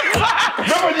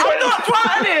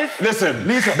Listen,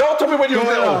 Lisa, don't tell me when you were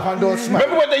little.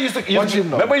 Remember when they used to get to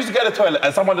the toilet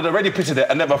and someone had already pissed it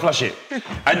and never flush it?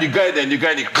 And you go there and you go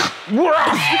and you... Lisa!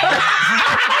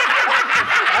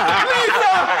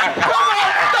 Come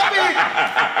on, stop it!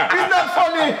 It's not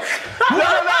funny! No.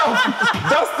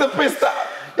 That's the piss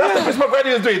That's the piss my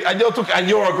granny was doing, and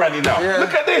you're a granny now. Yeah.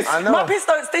 Look at this. My piss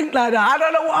don't stink like that. I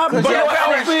don't know what happened to your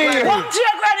granny. What to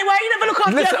your granny? Why you never look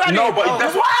after your granny? No, but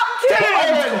that's what happened to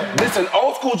you? Listen,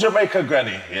 old school Jamaica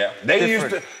granny, yeah, they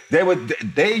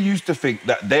used to think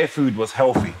that their food was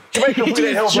healthy. Jamaican food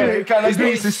ain't healthy.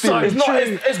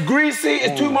 It's greasy,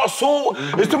 it's too much salt,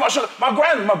 it's too much sugar. My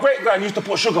great-gran used to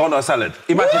put sugar on her salad.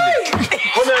 Imagine this.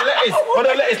 On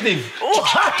her lettuce leaf.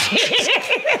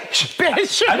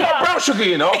 And not brown sugar,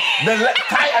 you know. The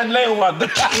tight and little one. The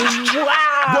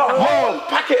whole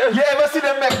packet of... You ever see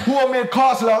them make homemade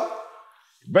coleslaw?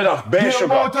 Brother, bare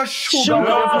sugar. You're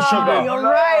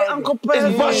right, Uncle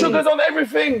Percy. But sugar's on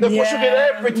everything. They put sugar in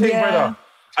everything, brother.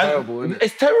 Terrible, isn't it?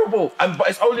 It's terrible. But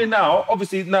it's only now,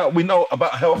 obviously now we know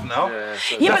about health now.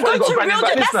 Yeah, but go to real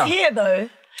Jamaica. That's here though.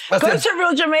 Go to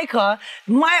real Jamaica.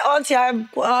 My auntie, I have an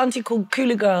auntie called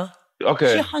Coolie Girl. Okay.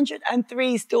 She's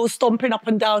 103, still stomping up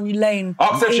and down your lane.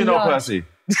 Ask if she know Percy.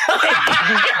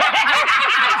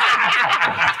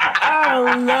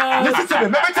 Oh no. Listen to me,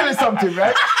 let me tell you something,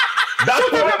 right?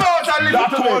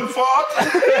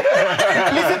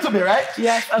 Listen to me, right?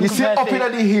 Yes, you see up in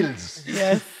the hills.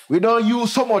 Yes. We don't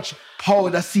use so much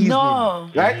powder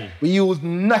seasoning, right? We use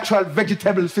natural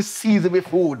vegetables for seasoning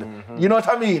food. You know what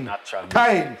I mean? Natural.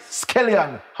 Thyme,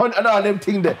 scallion, and all them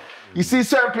things there. You see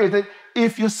certain places,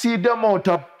 if you see the amount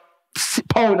of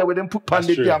powder with them put on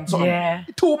the damn something,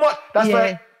 too much. That's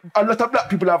why a lot of black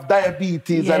people have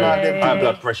diabetes and all them. High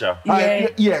blood pressure.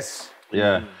 Yes.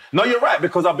 Yeah. No, you're right,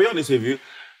 because I'll be honest with you.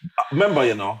 Remember,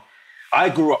 you know, I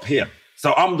grew up here.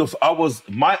 So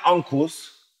my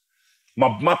uncles,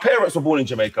 my parents were born in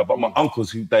Jamaica, but my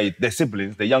uncles, their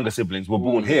siblings, their younger siblings, were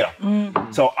born here.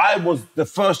 So I was the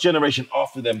first generation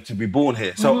after them to be born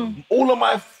here. So all of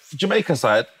my Jamaican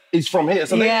side is from here.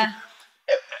 So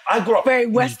I grew up very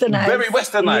westernized. Very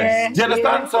westernized. Yeah. Do you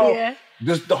understand? So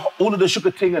all of the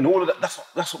sugar thing and all of that,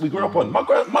 that's what we grew up on. My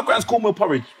grand's cornmeal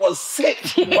porridge was sick.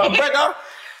 But brother,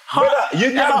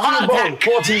 you can have 2 bone,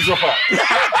 4 teeth drop out.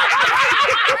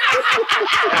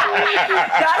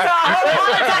 That's a whole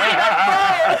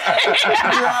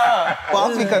But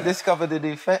I think I discovered a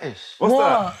new fetish. What's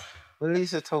that? When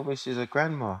Lisa told me she's a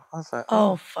grandma, I was like,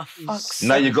 oh, for fuck's sake.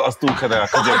 Now you got a stalker there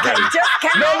because you're granny.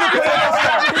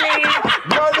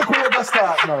 Look where the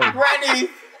start now. Granny!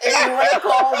 Anyway,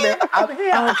 call me. I'm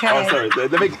here. Okay. Oh, sorry.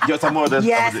 Let me get some more of this.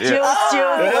 Yes, Jules.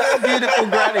 What a beautiful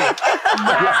granny.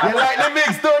 You like the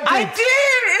mix, don't you? I do.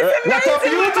 It's amazing. What a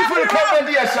beautiful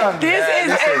combination. This is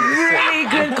a really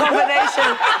good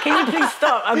combination. Can you please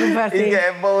stop, Uncle Percy? He's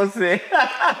getting bossy.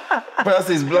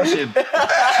 Percy's blushing.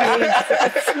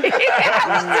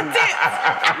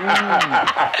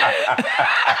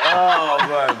 Oh,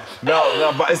 man.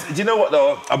 No, but do you know what,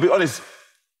 though? I'll be honest.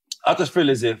 I just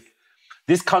feel as if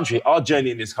this country, our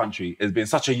journey in this country has been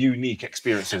such a unique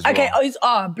experience as well. Okay,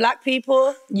 black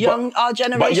people, our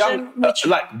generation. But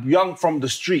young from the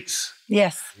streets.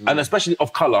 Yes. And especially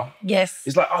of colour. Yes.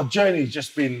 It's like our journey's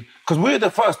just been... Because we're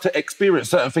the first to experience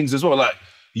certain things as well. Like,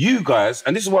 you guys,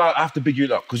 and this is why I have to big you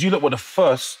up, because you lot were the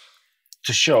first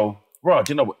to show, right,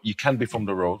 you know what, you can be from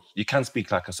the road, you can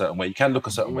speak like a certain way, you can look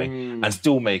a certain way, and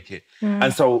still make it.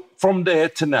 And so, from there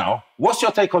to now, what's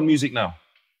your take on music now?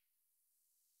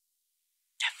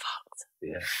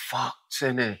 Yeah, fucked,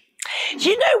 innit? Do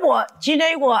you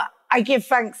know what? I give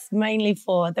thanks mainly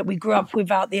for that we grew up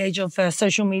without the age of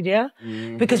social media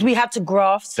because we had to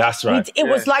graft. That's right. It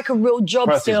was like a real job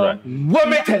Percy's still. right. Let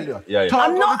me tell you. Yeah.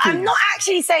 I'm not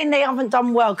actually saying they haven't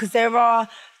done well because they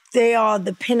are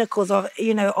the pinnacles of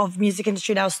music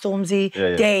industry now. Stormzy,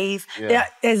 Dave.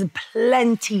 There's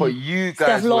plenty. But you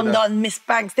guys, Steph London, Miss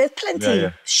Banks. There's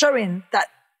plenty showing that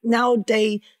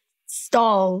nowadays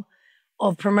style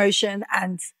of promotion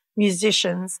and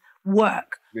musicians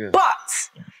work. But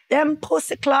them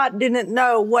pussy clot didn't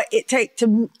know what it take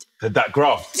to... That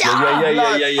graft. Yeah.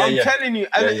 I'm telling you.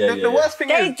 And the worst thing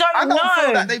They is, don't I don't feel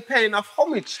know. that they pay enough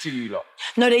homage to you lot.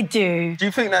 No, they do. Do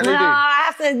you think that they do? I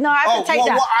have to take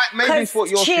that. Maybe it's what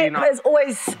you're seeing. Chip has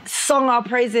always sung our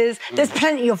praises. There's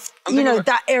plenty of,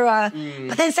 that era.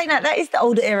 But then saying that is the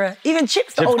older era. Even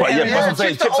Chip's the older era. Yeah, that's what I'm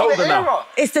saying. Chip's older now.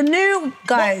 It's the new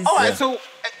guys. All right, so...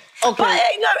 Okay.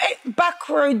 But Back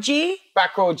Row G.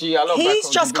 Back Row G, I love Back Row G. He's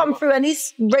just come through and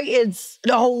he's rated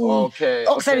the whole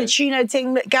Oxide and Chino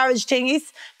thing, garage thing.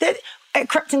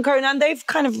 Krypton Conan, they've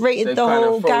kind of rated the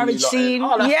whole garage scene.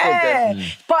 Oh, that's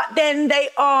good. But then they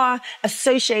are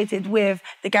associated with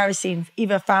the garage scene,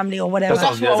 either family or whatever.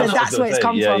 That's where it's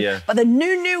come from. Yeah. But the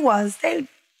new ones, they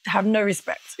have no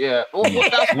respect. Yeah, well,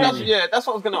 that's what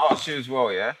I was going to ask you as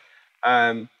well, yeah?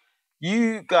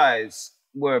 You guys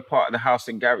were part of the house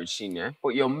and garage scene, yeah?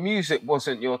 But your music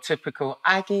wasn't your typical,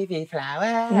 I give you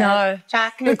flowers. No,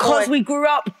 because we grew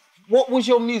up. What was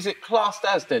your music classed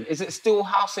as then? Is it still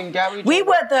house and garage? We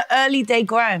were the early day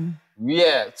grime.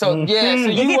 Yeah, so so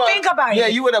you think about it. Yeah,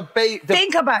 you were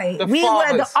think about it. We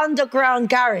were the underground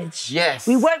garage. Yes.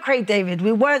 We weren't Craig David.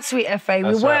 We weren't Sweet FA.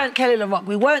 We weren't Kelly LaRock.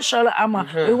 We weren't Charlotte Amma.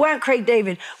 We weren't Craig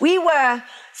David. We were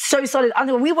So Solid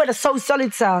Underground. We were the So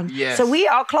Solid sound. Yes. So we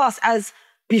are classed as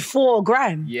before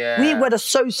grime. Yeah. We were the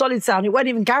So Solid sound. It wasn't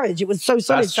even garage. It was So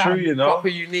Solid That's sound. true, you know. Proper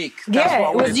unique.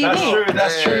 It was unique.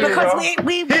 That's true. Because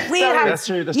we had, that's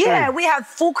true. we had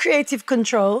full creative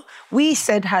control. We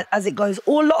said, as it goes,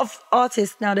 a lot of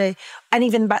artists nowadays, and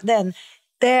even back then,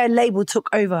 their label took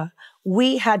over.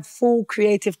 We had full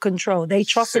creative control. They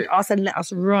trusted us and let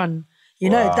us run. You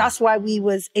know, that's why we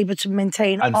was able to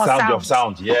maintain our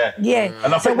sound. Yeah.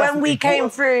 And so when we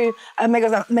came through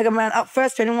Mega Man up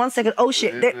first, 21 seconds, oh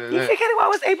shit, you forgetting why I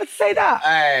was able to say that?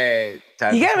 Hey,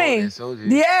 you get me?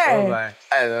 Yeah.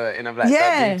 In a black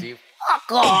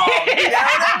fuck off.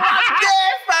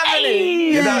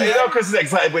 Family. You know, Chris is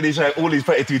excited when he's showing all these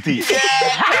 32 teeth.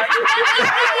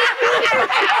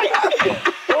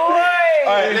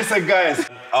 All right, listen, guys.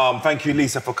 Thank you,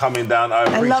 Lisa, for coming down. I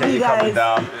appreciate you coming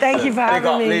down. Thank you for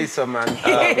having me. Lisa, man.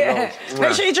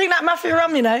 Make sure you drink that Mafia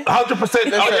rum, you know.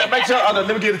 100%. Make sure. Let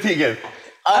me get the tea again.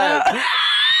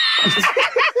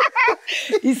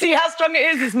 You see how strong it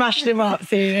is? It's mashed him up.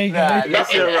 See, there you go.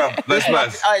 Mafia rum. That's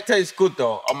nice. It tastes good,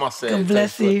 though. I must say. God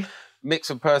bless you.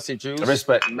 Mix of Percy juice.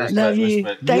 Respect. Love you.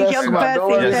 Thank you, Uncle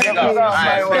Percy.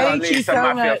 Thank you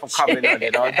so much. For coming on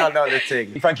it. I don't know the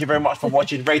thing. Thank you very much for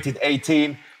watching Rated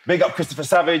 18. Big up Christopher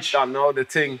Savage. I know the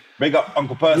thing. Big up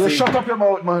Uncle Percy. You shut up your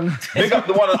mouth, man. Big up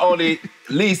the one and only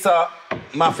Lisa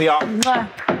Mafia.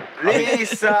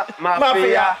 Lisa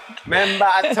Mafia. Remember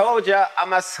I told ya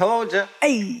I'm a soldier.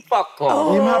 Hey. Fuck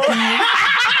off. You happy?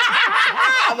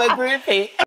 I'm a groupie.